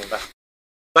نمیاد اون وقت.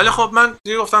 ولی خب من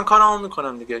دیگه گفتم کارامو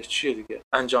میکنم دیگه، چیه دیگه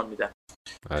انجام میدم.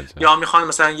 یا میخوان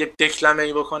مثلا یک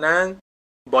دکلمه‌ای بکنن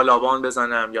بالابان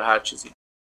بزنم یا هر چیزی.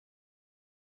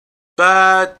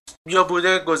 بعد یا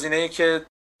بوده گزینه‌ای که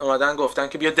اومدن گفتن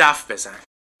که بیا دف بزن.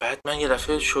 بعد من یه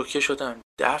دفعه شوکه شدم،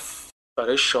 دف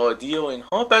برای شادی و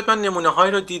اینها. بعد من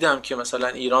نمونه‌هایی رو دیدم که مثلا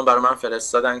ایران برای من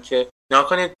فرستادن که نگاه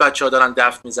کنید بچه‌ها دارن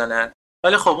دف میزنن،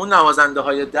 ولی خب اون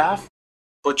نوازنده‌های دف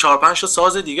با 4-5 تا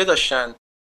ساز دیگه داشتن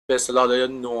به اصطلاح یا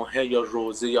نوحه یا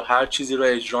روزه یا هر چیزی رو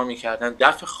اجرا می‌کردن،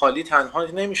 دف خالی تنها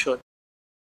نمی‌شد.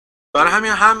 برای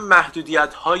همین هم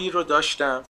محدودیت‌هایی رو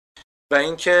داشتم و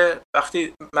اینکه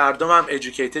وقتی مردم هم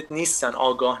educated نیستن،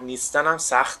 آگاه نیستن، هم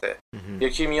سخته.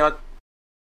 یکی میاد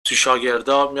تو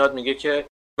شاگردا میاد میگه که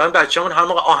من بچه‌مون هر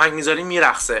موقع آهنگ میذاریم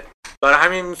میرقصه، برای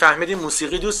همین میفهمیدیم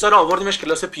موسیقی دوست داره، آوردیمش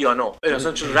کلاس پیانو.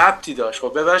 اصلا چه ربطی داشت؟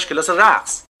 خب ببرش کلاس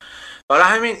رقص. برای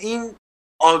همین این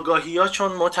آگاهی‌ها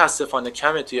چون متاسفانه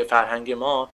کمه توی فرهنگ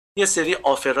ما، یه سری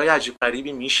آفرای عجیب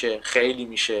غریبی میشه، خیلی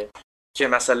میشه که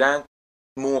مثلا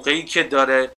موقعی که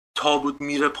داره تابوت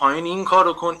میره پایین این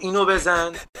کارو کن، اینو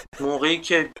بزن، موقعی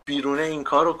که بیرونه این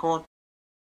کارو کن.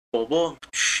 بابا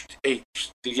ای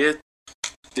دیگه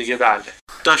بله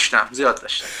داشتم، زیاد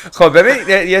داشتم. خب ببین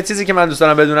یه چیزی که من دوست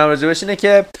دارم بدونم راجبش اینه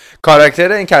که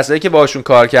کاراکتر این کسایی که باشون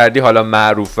کار کردی حالا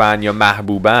معروفن یا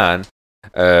محبوبن،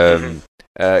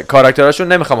 کاراکتراشون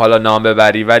نمیخوام حالا نام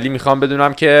ببری، ولی میخوام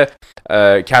بدونم که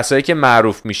کسایی که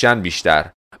معروف میشن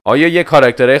بیشتر آیا یه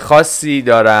کاراکترهای خاصی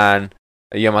دارن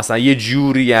یا مثلا یه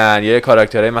جورین، یا یه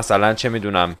کاراکترهای مثلا چه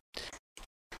میدونم.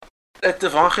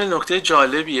 اتفاقا خیلی نکته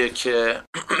جالبیه که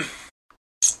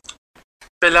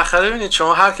بالاخره ببینید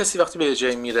شما هر کسی وقتی به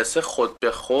جایی میرسه خود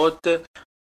به خود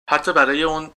حتی برای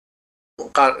اون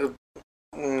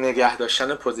نگه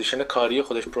داشتن پوزیشن کاری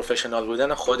خودش، پروفشنال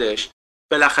بودن خودش،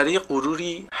 بالاخره یه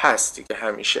غروری هست دیگه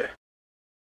همیشه.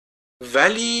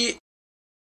 ولی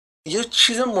یه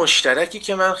چیز مشترکی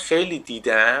که من خیلی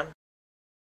دیدم،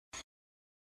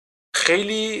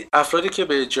 خیلی افرادی که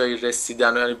به جایی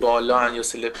رسیدن یعنی بالا یا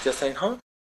سلبریتی هستن، اینها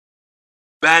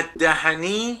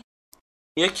بددهنی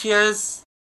یکی از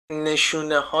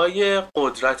نشونه های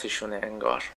قدرتشونه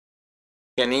انگار.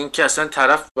 یعنی این که اصلا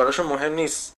طرف براشون مهم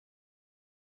نیست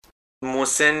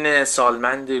مسن،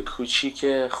 سالمند،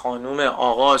 کوچیک، خانوم،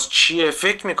 آقاست، چیه،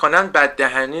 فکر میکنن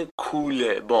بددهنی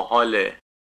کوله، باحاله.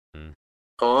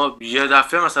 خب یه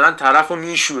دفعه مثلا طرفو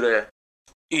میشوره،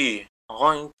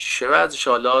 آقا این چه وضعش،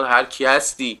 حالا هر کی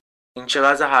هستی، این چه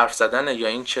وضع حرف زدنه، یا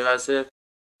این چه وضع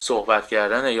صحبت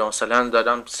کردنه، یا مثلا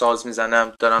دارم ساز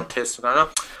میزنم، دارم تست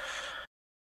میکنم،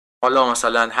 حالا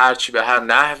مثلا هر چی به هر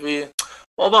نحوی،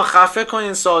 بابا خفه کن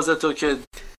این سازتو که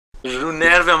رو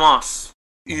نرو ماست.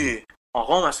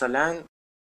 آقا مثلا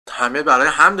همه برای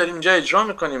هم داریم اینجا اجرا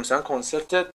میکنیم، مثلا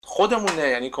کنسرت خودمونه،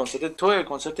 یعنی کنسرت توه،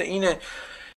 کنسرت اینه.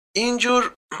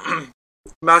 اینجور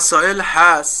مسائل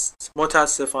هست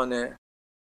متاسفانه.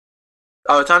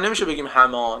 البته نمیشه بگیم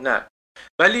همه، نه،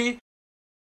 ولی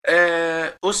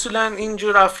اصولا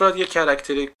اینجور افراد یه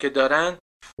کرکتری که دارن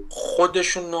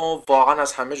خودشون رو واقعا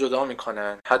از همه جدا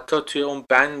میکنن. حتی توی اون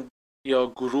بند یا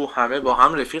گروه همه با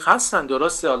هم رفیق هستن،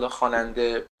 درسته، حالا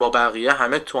خواننده با بقیه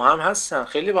همه تو هم هستن،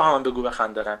 خیلی با هم بگو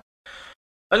بخند دارن،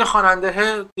 ولی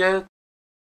خواننده یه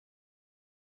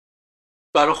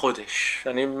برای خودش،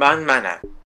 یعنی منم،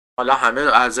 حالا همه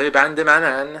اعضای بند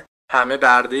منن، همه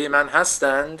برده من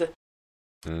هستند،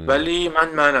 ولی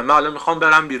من حالا میخوام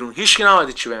برم بیرون، هیچکی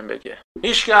نباید چی بهم بگه،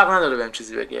 هیچکی حق نداره بهم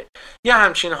چیزی بگه. یه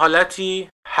همچین حالتی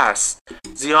هست.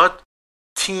 زیاد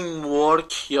تیم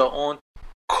ورک یا اون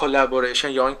کلابوریشن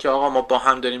یا اون که آقا ما با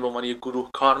هم داریم به عنوان یک گروه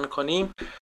کار میکنیم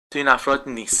تو این افراد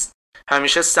نیست.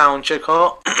 همیشه ساوند چک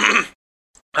ها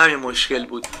همین مشکل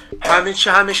بود.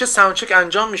 همیشه ساوند چک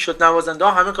انجام میشد، نوازنده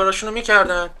ها همه کاراشون رو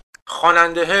میکردن،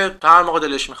 خواننده هر موقع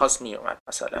دلش میخواست میومد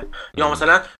مثلا، یا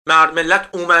مثلا ملت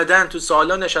اومدن تو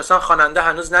سالا نشستن، خواننده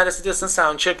هنوز نرسید اصلا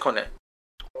ساوند چک کنه،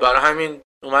 برای همین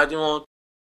اومدیم و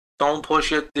اون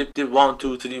پشت دیپ 1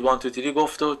 2 3 1 2 3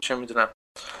 گفت و چه میدونم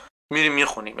میریم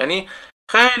میخونیم. یعنی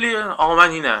خیلی آقا من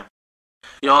اینم.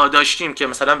 یا داشتیم که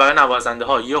مثلا برای نوازنده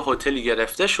ها یه هتلی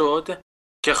گرفته شد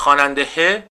که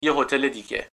خواننده یه هتل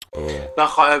دیگه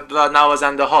و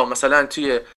نوازنده ها مثلا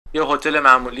توی یه هتل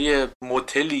معمولی،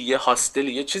 موتلی، یه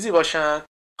هاستلی، یه چیزی باشن،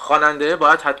 خواننده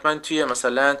باید حتما توی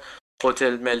مثلا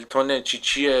هتل ملتون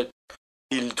چیه،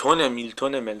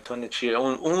 میلتون چیه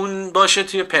اون باشه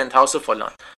توی پنت هاوس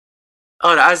فلان.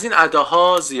 آره از این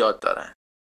اداها زیاد دارن.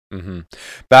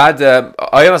 بعد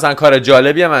آیا مثلا کار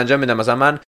جالبی هم انجام میدن؟ مثلا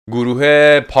من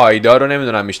گروه پایدار رو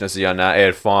نمیدونم میشناسی یا نه،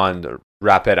 عرفان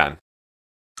رپرن.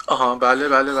 آها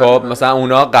بله. خب مثلا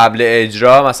اونا قبل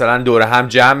اجرا مثلا دور هم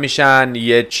جمع میشن،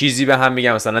 یه چیزی به هم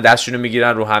میگن، مثلا دستشونو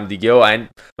میگیرن رو هم دیگه، و این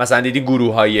مثلا دیدی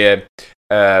گروه های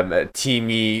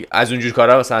تیمی از اونجور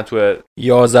کارا مثلا تو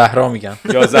یا زهرا میگن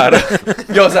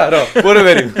یا زهرا برو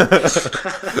بریم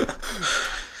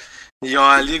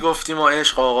یا علی گفتیم و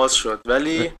عشق آغاز شد.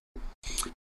 ولی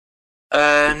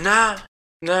نه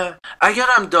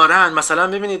اگرم دارن، مثلا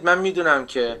ببینید من میدونم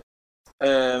که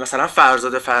مثلا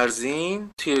فرزاد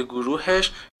فرزین توی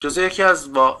گروهش جزو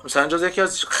یکی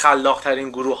از خلاق ترین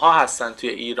گروه ها هستن توی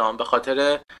ایران، به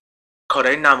خاطر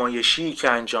کارهای نمایشی که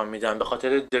انجام میدن، به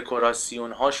خاطر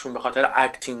دکوراسیون هاشون، به خاطر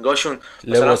اکتینگ هاشون.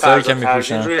 مثلا فرزاد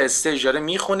فرزین روی استیج داره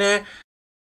میخونه،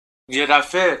 یه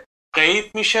دفعه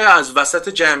غیب میشه، از وسط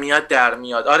جمعیت در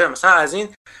میاد. آره مثلا از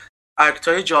این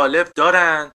اکتای جالب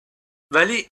دارن،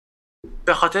 ولی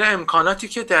به خاطر امکاناتی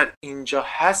که در اینجا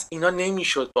هست اینا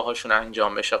نمیشد باهاشون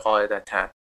انجام بشه قاعدتا.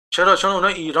 چرا؟ چون اونا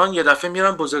ایران یه دفعه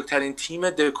میرن بزرگترین تیم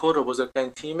دکور و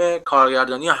بزرگترین تیم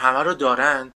کارگردانی و همه رو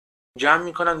دارن، جمع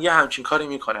میکنن یه همچین کاری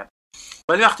میکنن.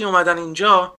 ولی وقتی اومدن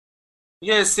اینجا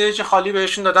یه استیج خالی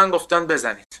بهشون دادن، گفتن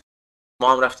بزنید،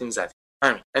 ما هم رفتیم زدیم،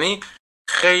 همین. یعنی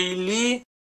خیلی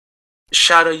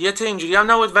شرایط اینجوری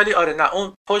هم نبود. ولی آره نه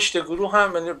اون پشت گروه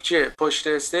هم، یعنی پشت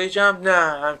استیج هم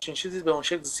نه همچین چیزی به اون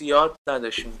شکل زیاد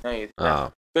نداشتیم.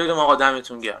 بریم آقا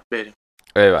دمتون گرم بریم.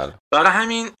 ایول. برای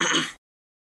همین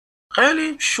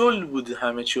خیلی شل بود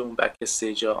همه چی اون بک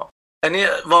استیج ها. یعنی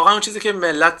واقعا اون چیزی که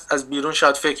ملت از بیرون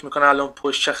شاید فکر میکنه الان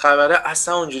پشت چه خبره،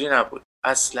 اصلا اونجوری نبود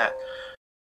اصلا.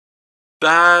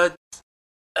 بعد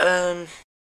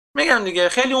میگم دیگه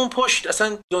خیلی اون پشت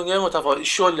اصلا دنیای متفاوت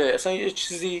شله، اصلا یه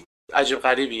چیزی عجیب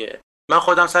غریبیه. من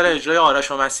خودم سر اجرای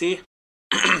آرش و مسیح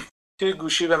توی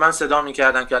گوشی به من صدا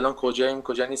میکردن که الان کجاییم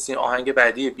کجا نیستیم، آهنگ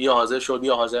بعدی بیا حاضر شو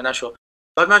بیا حاضر نشو.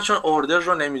 بعد من چون اوردر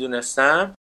رو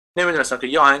نمیدونستم که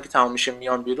یه آهنگ تمام میشه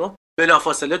میام بیرون،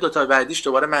 بلافاصله دوتا بعدیش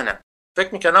دوباره منم.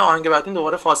 فکر میکردم آهنگ بعدی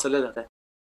دوباره فاصله داده.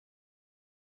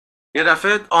 یه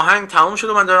دفعه آهنگ تموم شد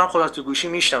و من دارم خودم تو گوشی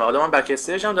میشنوم، حالا من بک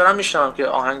استیج هم دارم میشنوم که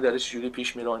آهنگ داره چجوری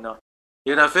پیش میره اینا.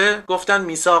 یه دفعه گفتن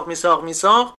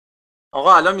میثاق.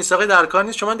 آقا الان میثاقی در کار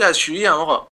نیست، چون من دستشویی ام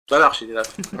آقا، ببخشید یه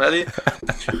دفعه. ولی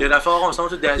یه دفعه آقا مثلا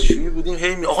تو دستشویی بودیم،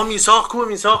 هی آقا میثاق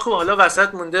کو، حالا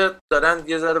وسط مونده دارن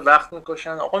یه ذره وقت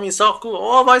میکشن، آقا میثاق کو،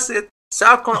 آقا وایس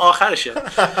صبر کن آخرشه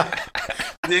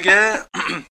دیگه.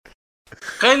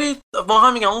 خیلی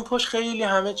واقعا میگم اون پشت خیلی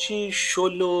همه چی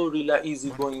شل و ایزی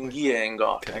گوینگیه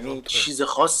انگار، یعنی چیز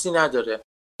خاصی نداره.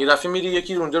 یه دفعه میری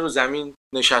یکی اونجا رو زمین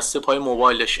نشسته پای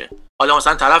موبایلشه، حالا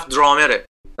مثلا طرف درامره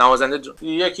نوازنده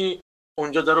یکی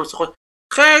اونجا داره خود،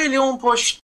 خیلی اون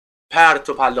پشت پرت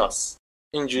و پلاس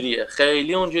اینجوریه،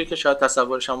 خیلی اونجوری که شاید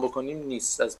تصورش هم بکنیم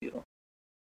نیست از بیرون.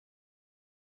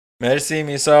 مرسی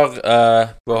میثاق،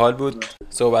 باحال بود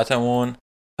صحبتمون.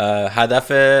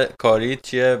 هدف کاری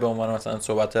چیه به عنوان مثلا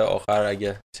صحبت آخر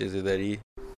اگه چیزی داری؟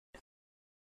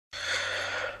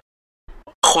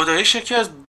 خداییش یکی از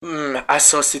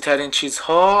اساسی ترین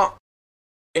چیزها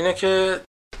اینه که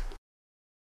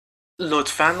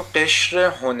لطفاً قشر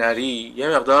هنری یه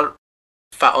مقدار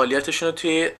فعالیتشون رو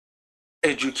توی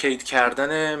ادوکییت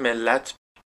کردن ملت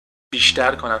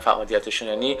بیشتر کنن فعالیتشون،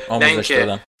 یعنی نه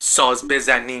اینکه ساز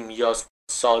بزنیم یا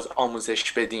ساز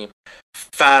آموزش بدیم،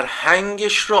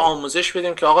 فرهنگش رو آموزش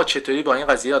بدیم که آقا چطوری با این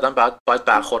قضیه آدم باید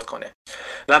برخورد کنه.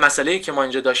 و مسئله‌ای که ما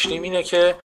اینجا داشتیم اینه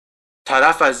که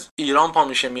طرف از ایران پا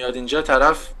میشه میاد اینجا،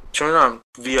 طرف چون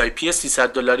VIP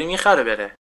 $300 میخره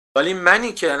بره، ولی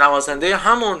منی که نوازنده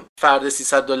همون فرد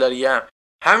 $300 ام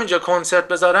همینجا کنسرت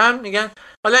بذارم میگن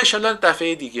حالا ان شاءالله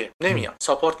دفعه دیگه نمیان،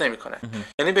 ساپورت نمیکنن.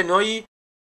 یعنی به نوعی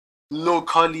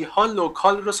لوکالی ها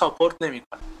لوکال رو ساپورت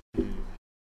نمیکنن.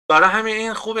 برای همین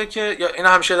این خوبه که یا این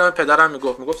همیشه دادم پدرم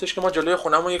میگفتش که ما جلوی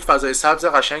خونمون یک فضای سبز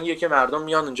قشنگیه که مردم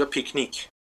میان اونجا پیکنیک،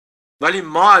 ولی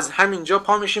ما از همینجا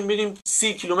پا میشیم میریم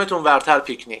 30 کیلومتر اونورتر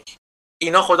پیکنیک.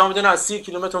 اینا خدا میدونه از 30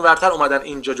 کیلومتر اونورتر اومدن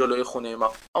اینجا جلوی خونه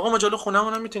ما. آقا ما جلوی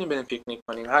خونمون هم میتونیم بریم پیکنیک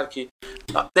کنیم هر کی.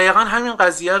 دقیقاً همین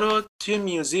قضیه رو توی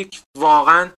میوزیک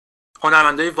واقعاً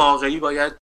هنرمندای واقعی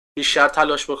باید بیشتر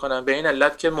تلاش بکنن، به این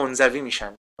علت که منزوی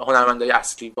میشن هنرمندای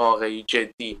اصلی واقعی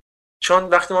جدی. چون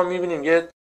وقتی ما میبینیم یه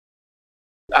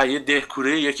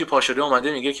دهکوره یکی پاشده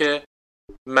اومده میگه که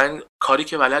من کاری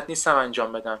که بلد نیستم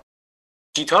انجام بدم،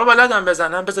 گیتار بلدم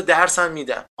بزنم، بذار درسم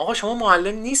میدم. آقا شما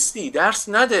معلم نیستی، درس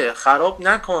نده، خراب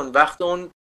نکن وقت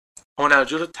اون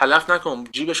هنرجو رو تلف نکن،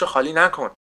 جیبشو خالی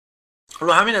نکن.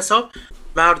 رو همین حساب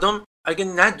مردم اگه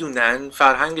ندونن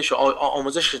فرهنگش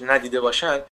آموزش ندیده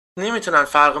باشن نمیتونن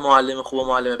فرق معلم خوب و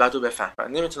معلم بد رو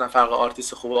بفهمن، نمیتونن فرق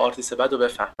آرتیست خوب و آرتیست بد رو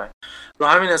بفهمن. رو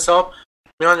همین حساب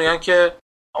میگن که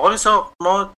آقا مثلا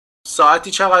ما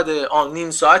ساعتی چقدره،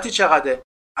 نیم ساعتی چقدره،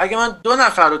 اگه من 2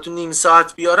 نفر رو تو نیم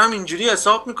ساعت بیارم اینجوری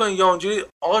حساب میکنن یا اونجوری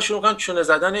آقا شروع کنن چونه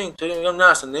زدن اینطوری، میگم نه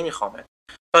اصلا نمیخوامه.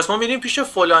 پس ما میریم پیش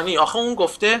فلانی، آخه اون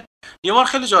گفته. یه بار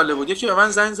خیلی جالب بود، یکی به من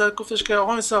زنگ زد گفتش که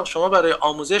آقا مثلا شما برای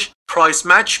آموزش پرایس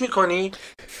مچ میکنی؟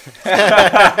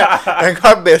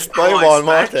 انگار بست بای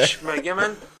والمارت. مگه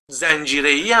من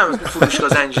زنجیره‌ای ام، فروشگاه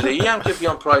زنجیره‌ای ام که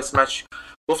بیام پرایس مچ؟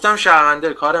 گفتم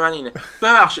شرمنده کار من اینه.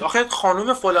 ببخشید آخه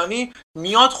خانم فلانی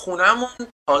میاد خونمون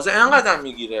تازه اینقدر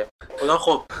میگیره. گفتم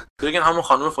خب بگین همون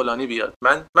خانم فلانی بیاد،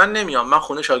 من نمیام، من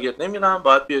خونه شاگرد نمیرم،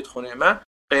 باید بیاد خونه من،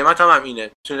 قیمتم هم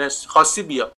اینه، تونست خواستی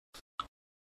بیا.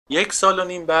 1.5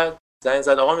 سال بعد زنگ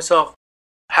زد آقا میثاق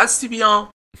هستی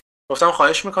بیام؟ گفتم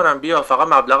خواهش میکنم بیا، فقط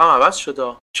مبلغم عوض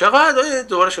شده. چقدر؟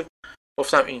 دوباره شد.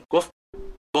 گفتم این. گفت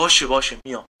باشه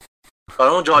میام.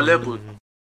 برام جالب بود.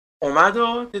 اومد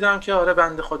و دیدم که آره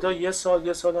بنده خدا 1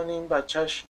 سال 1.5 سال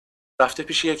بچهش رفته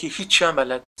پیش یکی هیچی هم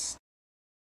بلد نیست.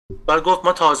 بعد گفت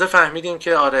ما تازه فهمیدیم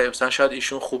که آره مثلا شاید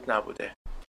ایشون خوب نبوده.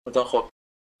 گفتم خب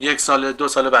 1 سال 2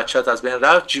 سال بچه‌ت از بین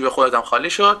رفت، جیب خودت هم خالی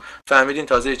شد، فهمیدین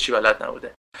تازه چی بلد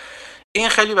نبوده. این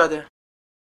خیلی بده.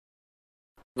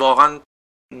 واقعا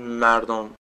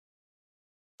مردم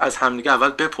از همدیگه اول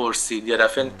بپرسید یه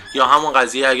دفعه، یا همون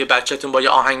قضیه اگه بچه‌تون با یه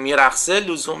آهنگ میرقصه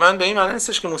لزوما به این معنی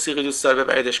نیستش که موسیقی دوست داره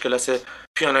ببریدش کلاس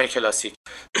پیانو کلاسیک.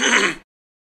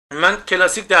 من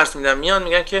کلاسیک درس میدم، میان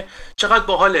میگن که چقدر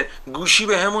باحاله، گوشی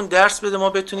به همون درس بده ما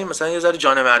بتونیم مثلا یه ذره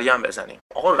جان مریم بزنیم.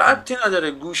 آقا ربطی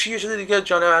نداره، گوشی یه چیز دیگه،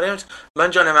 جان مریم.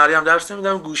 من جان مریم درس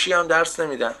نمیدم، گوشی هم درس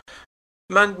نمیدم.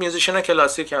 من میوزیشن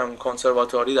کلاسیک هم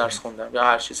کنسرواتواری درس خوندم یا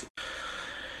هر چیزی.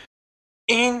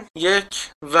 این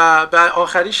یک. و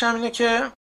آخریش هم اینه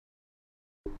که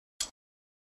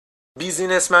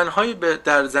بیزینسمن هایی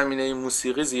در زمینه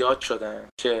موسیقی زیاد شدن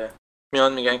که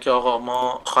میان میگن که آقا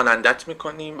ما خوانندت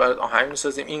میکنیم، برات آهنگ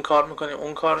میسازیم، این کار میکنیم،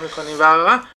 اون کار میکنیم و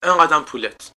اینقدر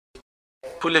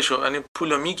پولشو، یعنی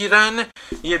پولو میگیرن،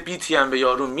 یه بیتی هم به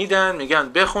یارو میدن،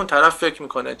 میگن بخون، طرف فکر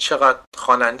میکنه چقدر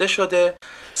خواننده شده،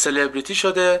 سلبریتی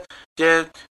شده، یه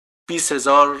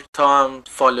 20,000 تا هم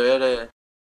فالوور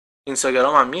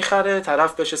اینستاگرام هم میخره،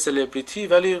 طرف بشه سلبریتی،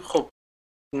 ولی خب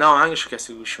نه آهنگشو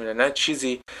کسی گوش میده نه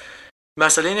چیزی.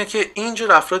 مسئله اینه که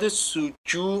اینجور افراد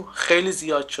سودجو خیلی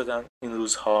زیاد شدن این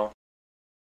روزها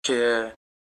که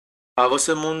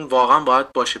حواسمون واقعا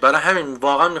باید باشه. برای همین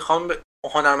واقعا میخوام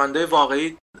هنرمندای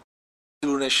واقعی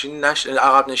دورنشینی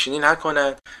عقب نشینی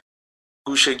نکنن،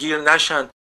 گوشه‌گیر نشن،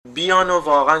 بیان و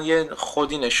واقعا یه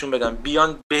خودی نشون بدن،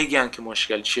 بیان بگن که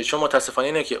مشکل چیه. چون متاسفانه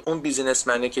اینه که اون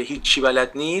بیزینسمنه که هیچ چی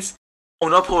بلد نیست،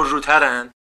 اونا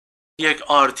پرروترن، یک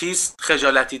آرتیست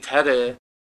خجالتی تره،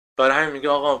 برای همین میگه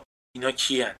آقا اینا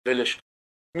کیان، ولش،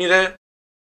 میره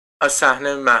از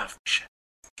صحنه محو میشه.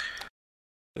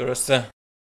 درسته.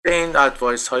 این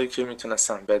ادوایس هایی که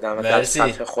میتونستم بدم در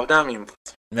سطح خودم این بود.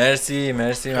 مرسی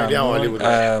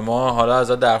ما حالا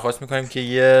ازت درخواست میکنیم که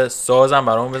یه سازم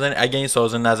برامون بزنی. اگه این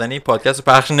سازو نزنی پادکست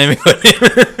رو پخش نمیکنیم.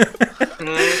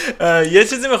 یه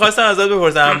چیزی میخواستم ازت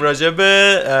بپرسم راجع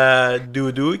به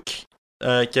دودوک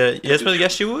که یه اسم دیگه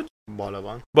چی بود؟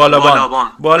 بالابان.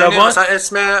 مثلا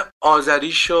اسم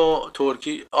آذریش و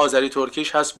آذری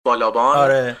ترکیش هست بالابان.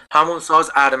 آره. همون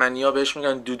ساز ارمنیا بهش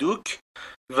میگن دودوک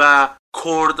و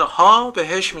کردها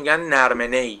بهش میگن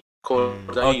نرمنی.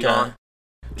 کردای ایران.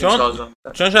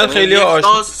 چون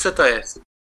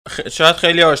شاید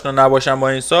خیلی آشنا نباشن با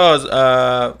این ساز.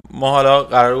 ما حالا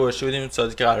قرار گذاشته بودیم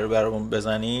سازی که قرار برامون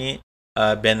بزنی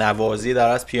به نوازی در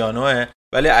از پیانوه،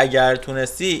 ولی اگر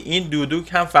تونستی این دودوک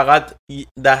هم فقط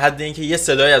در حد اینکه یه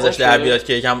صدای ازش در بیاد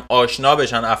که یکم آشنا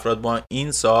بشن افراد با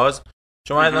این ساز.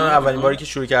 چون من اولین باری که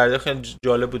شروع کرده خیلی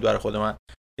جالب بود برای خود من.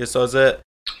 یه ساز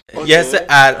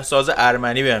ساز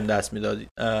ارمنی بهم دست میدادی.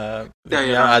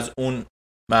 از اون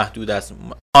محدود است.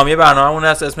 حامی برنامه‌مون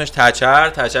هست اسمش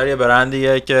تچر یه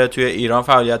برندیه که توی ایران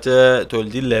فعالیت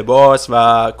تولیدی لباس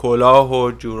و کلاه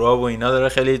و جوراب و اینا داره.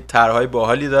 خیلی طرح‌های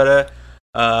باحالی داره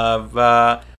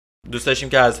و دوست داشتیم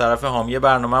که از طرف حامی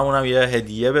برنامه‌مون هم یه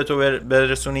هدیه به تو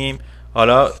برسونیم.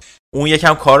 حالا اون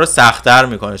یکم کارو سخت‌تر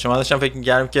میکنه، چون من داشتم فکر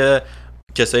می‌کردم که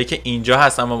کسایی که اینجا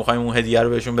هستن ما می‌خوایم اون هدیه رو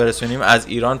بهشون برسونیم از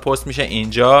ایران پست میشه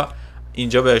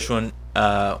اینجا بهشون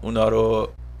اونا رو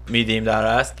میدیم در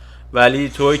است. ولی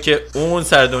توی که اون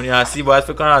سر دنیا هستی باید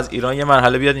فکر کنم از ایران یه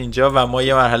مرحله بیاد اینجا و ما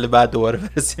یه مرحله بعد دوباره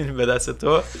برسیم به دست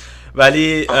تو،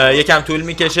 ولی یکم طول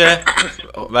میکشه.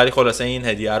 ولی خلاصه این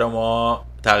هدیه رو ما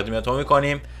تقدیم تو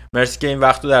میکنیم. مرسی که این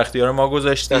وقت رو در اختیار ما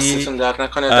گذاشتی. دستتون درد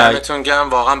نکنه، دمتون گرم،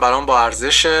 واقعا برام با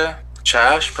ارزشه.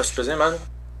 چشم. پس بزنید من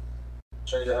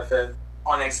چون یه دفعه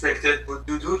unexpected بود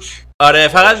دودوک. آره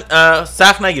فقط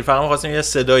سخت نگیر، فقط می‌خواستیم یه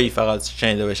صدایی فقط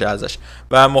شنیده بشه ازش.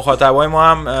 و مخاطبای ما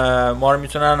هم ما رو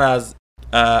میتونن از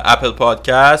اپل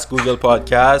پادکست، گوگل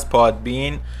پادکست،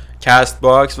 پادبین، کست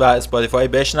باکس و اسپاتیفای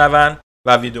بشنون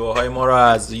و ویدیوهای ما رو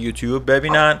از یوتیوب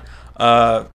ببینن.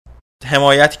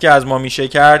 حمایتی که از ما میشه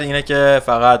کرد اینه که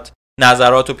فقط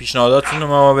نظرات و پیشنهاداتتون رو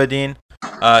ما بدین.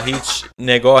 هیچ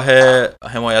نگاه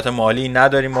حمایت مالی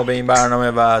نداریم ما به این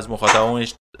برنامه و از مخاطبمون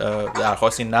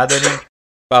درخواستی نداریم.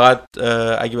 فقط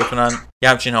اگه بتونن یه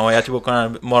همچین حمایتی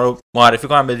بکنن، ما رو معرفی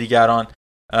کنن به دیگران،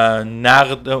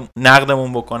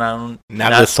 نقدمون بکنن،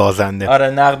 نقد سازنده. آره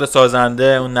نقد سازنده،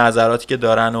 اون نظراتی که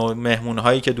دارن و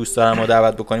مهمونهایی که دوست دارن ما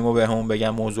دعوت بکنیم و بهمون بگن،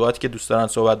 موضوعاتی که دوست دارن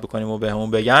صحبت بکنیم و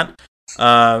بهمون بگن،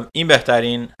 این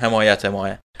بهترین حمایت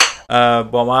ماه.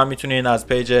 با ما هم میتونین از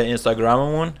پیج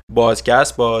اینستاگراممون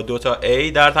بازکست با 2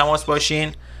 A در تماس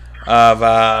باشین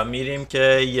و میریم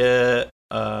که یه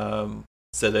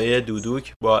صدای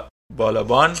دودوک با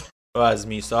بالابان رو از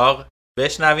میثاق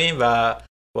بشنویم و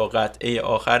با قطعه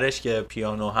آخرش که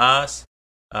پیانو هست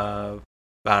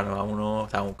برنامه‌مون رو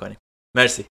تموم کنیم.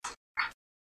 مرسی.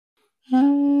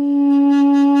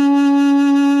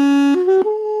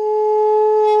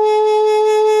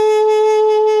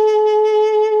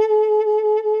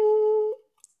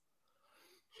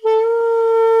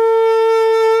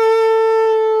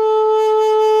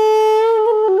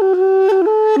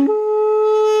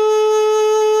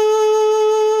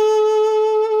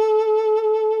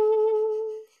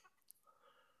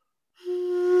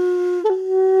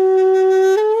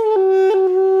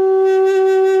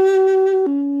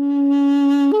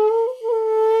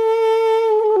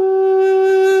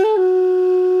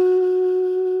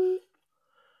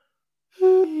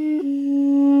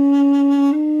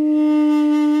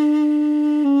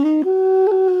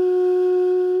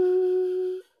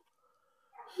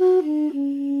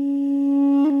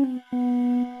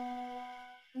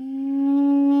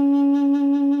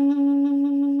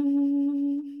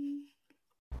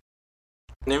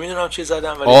 نمیدونم چی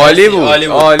زدم ولی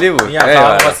عالی بود.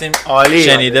 خواستیم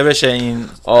شنیده بشه این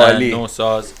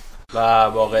نوساز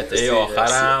و با قطعه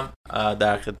آخرم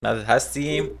در خدمت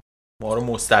هستیم. ما رو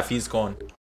مستفیض کن.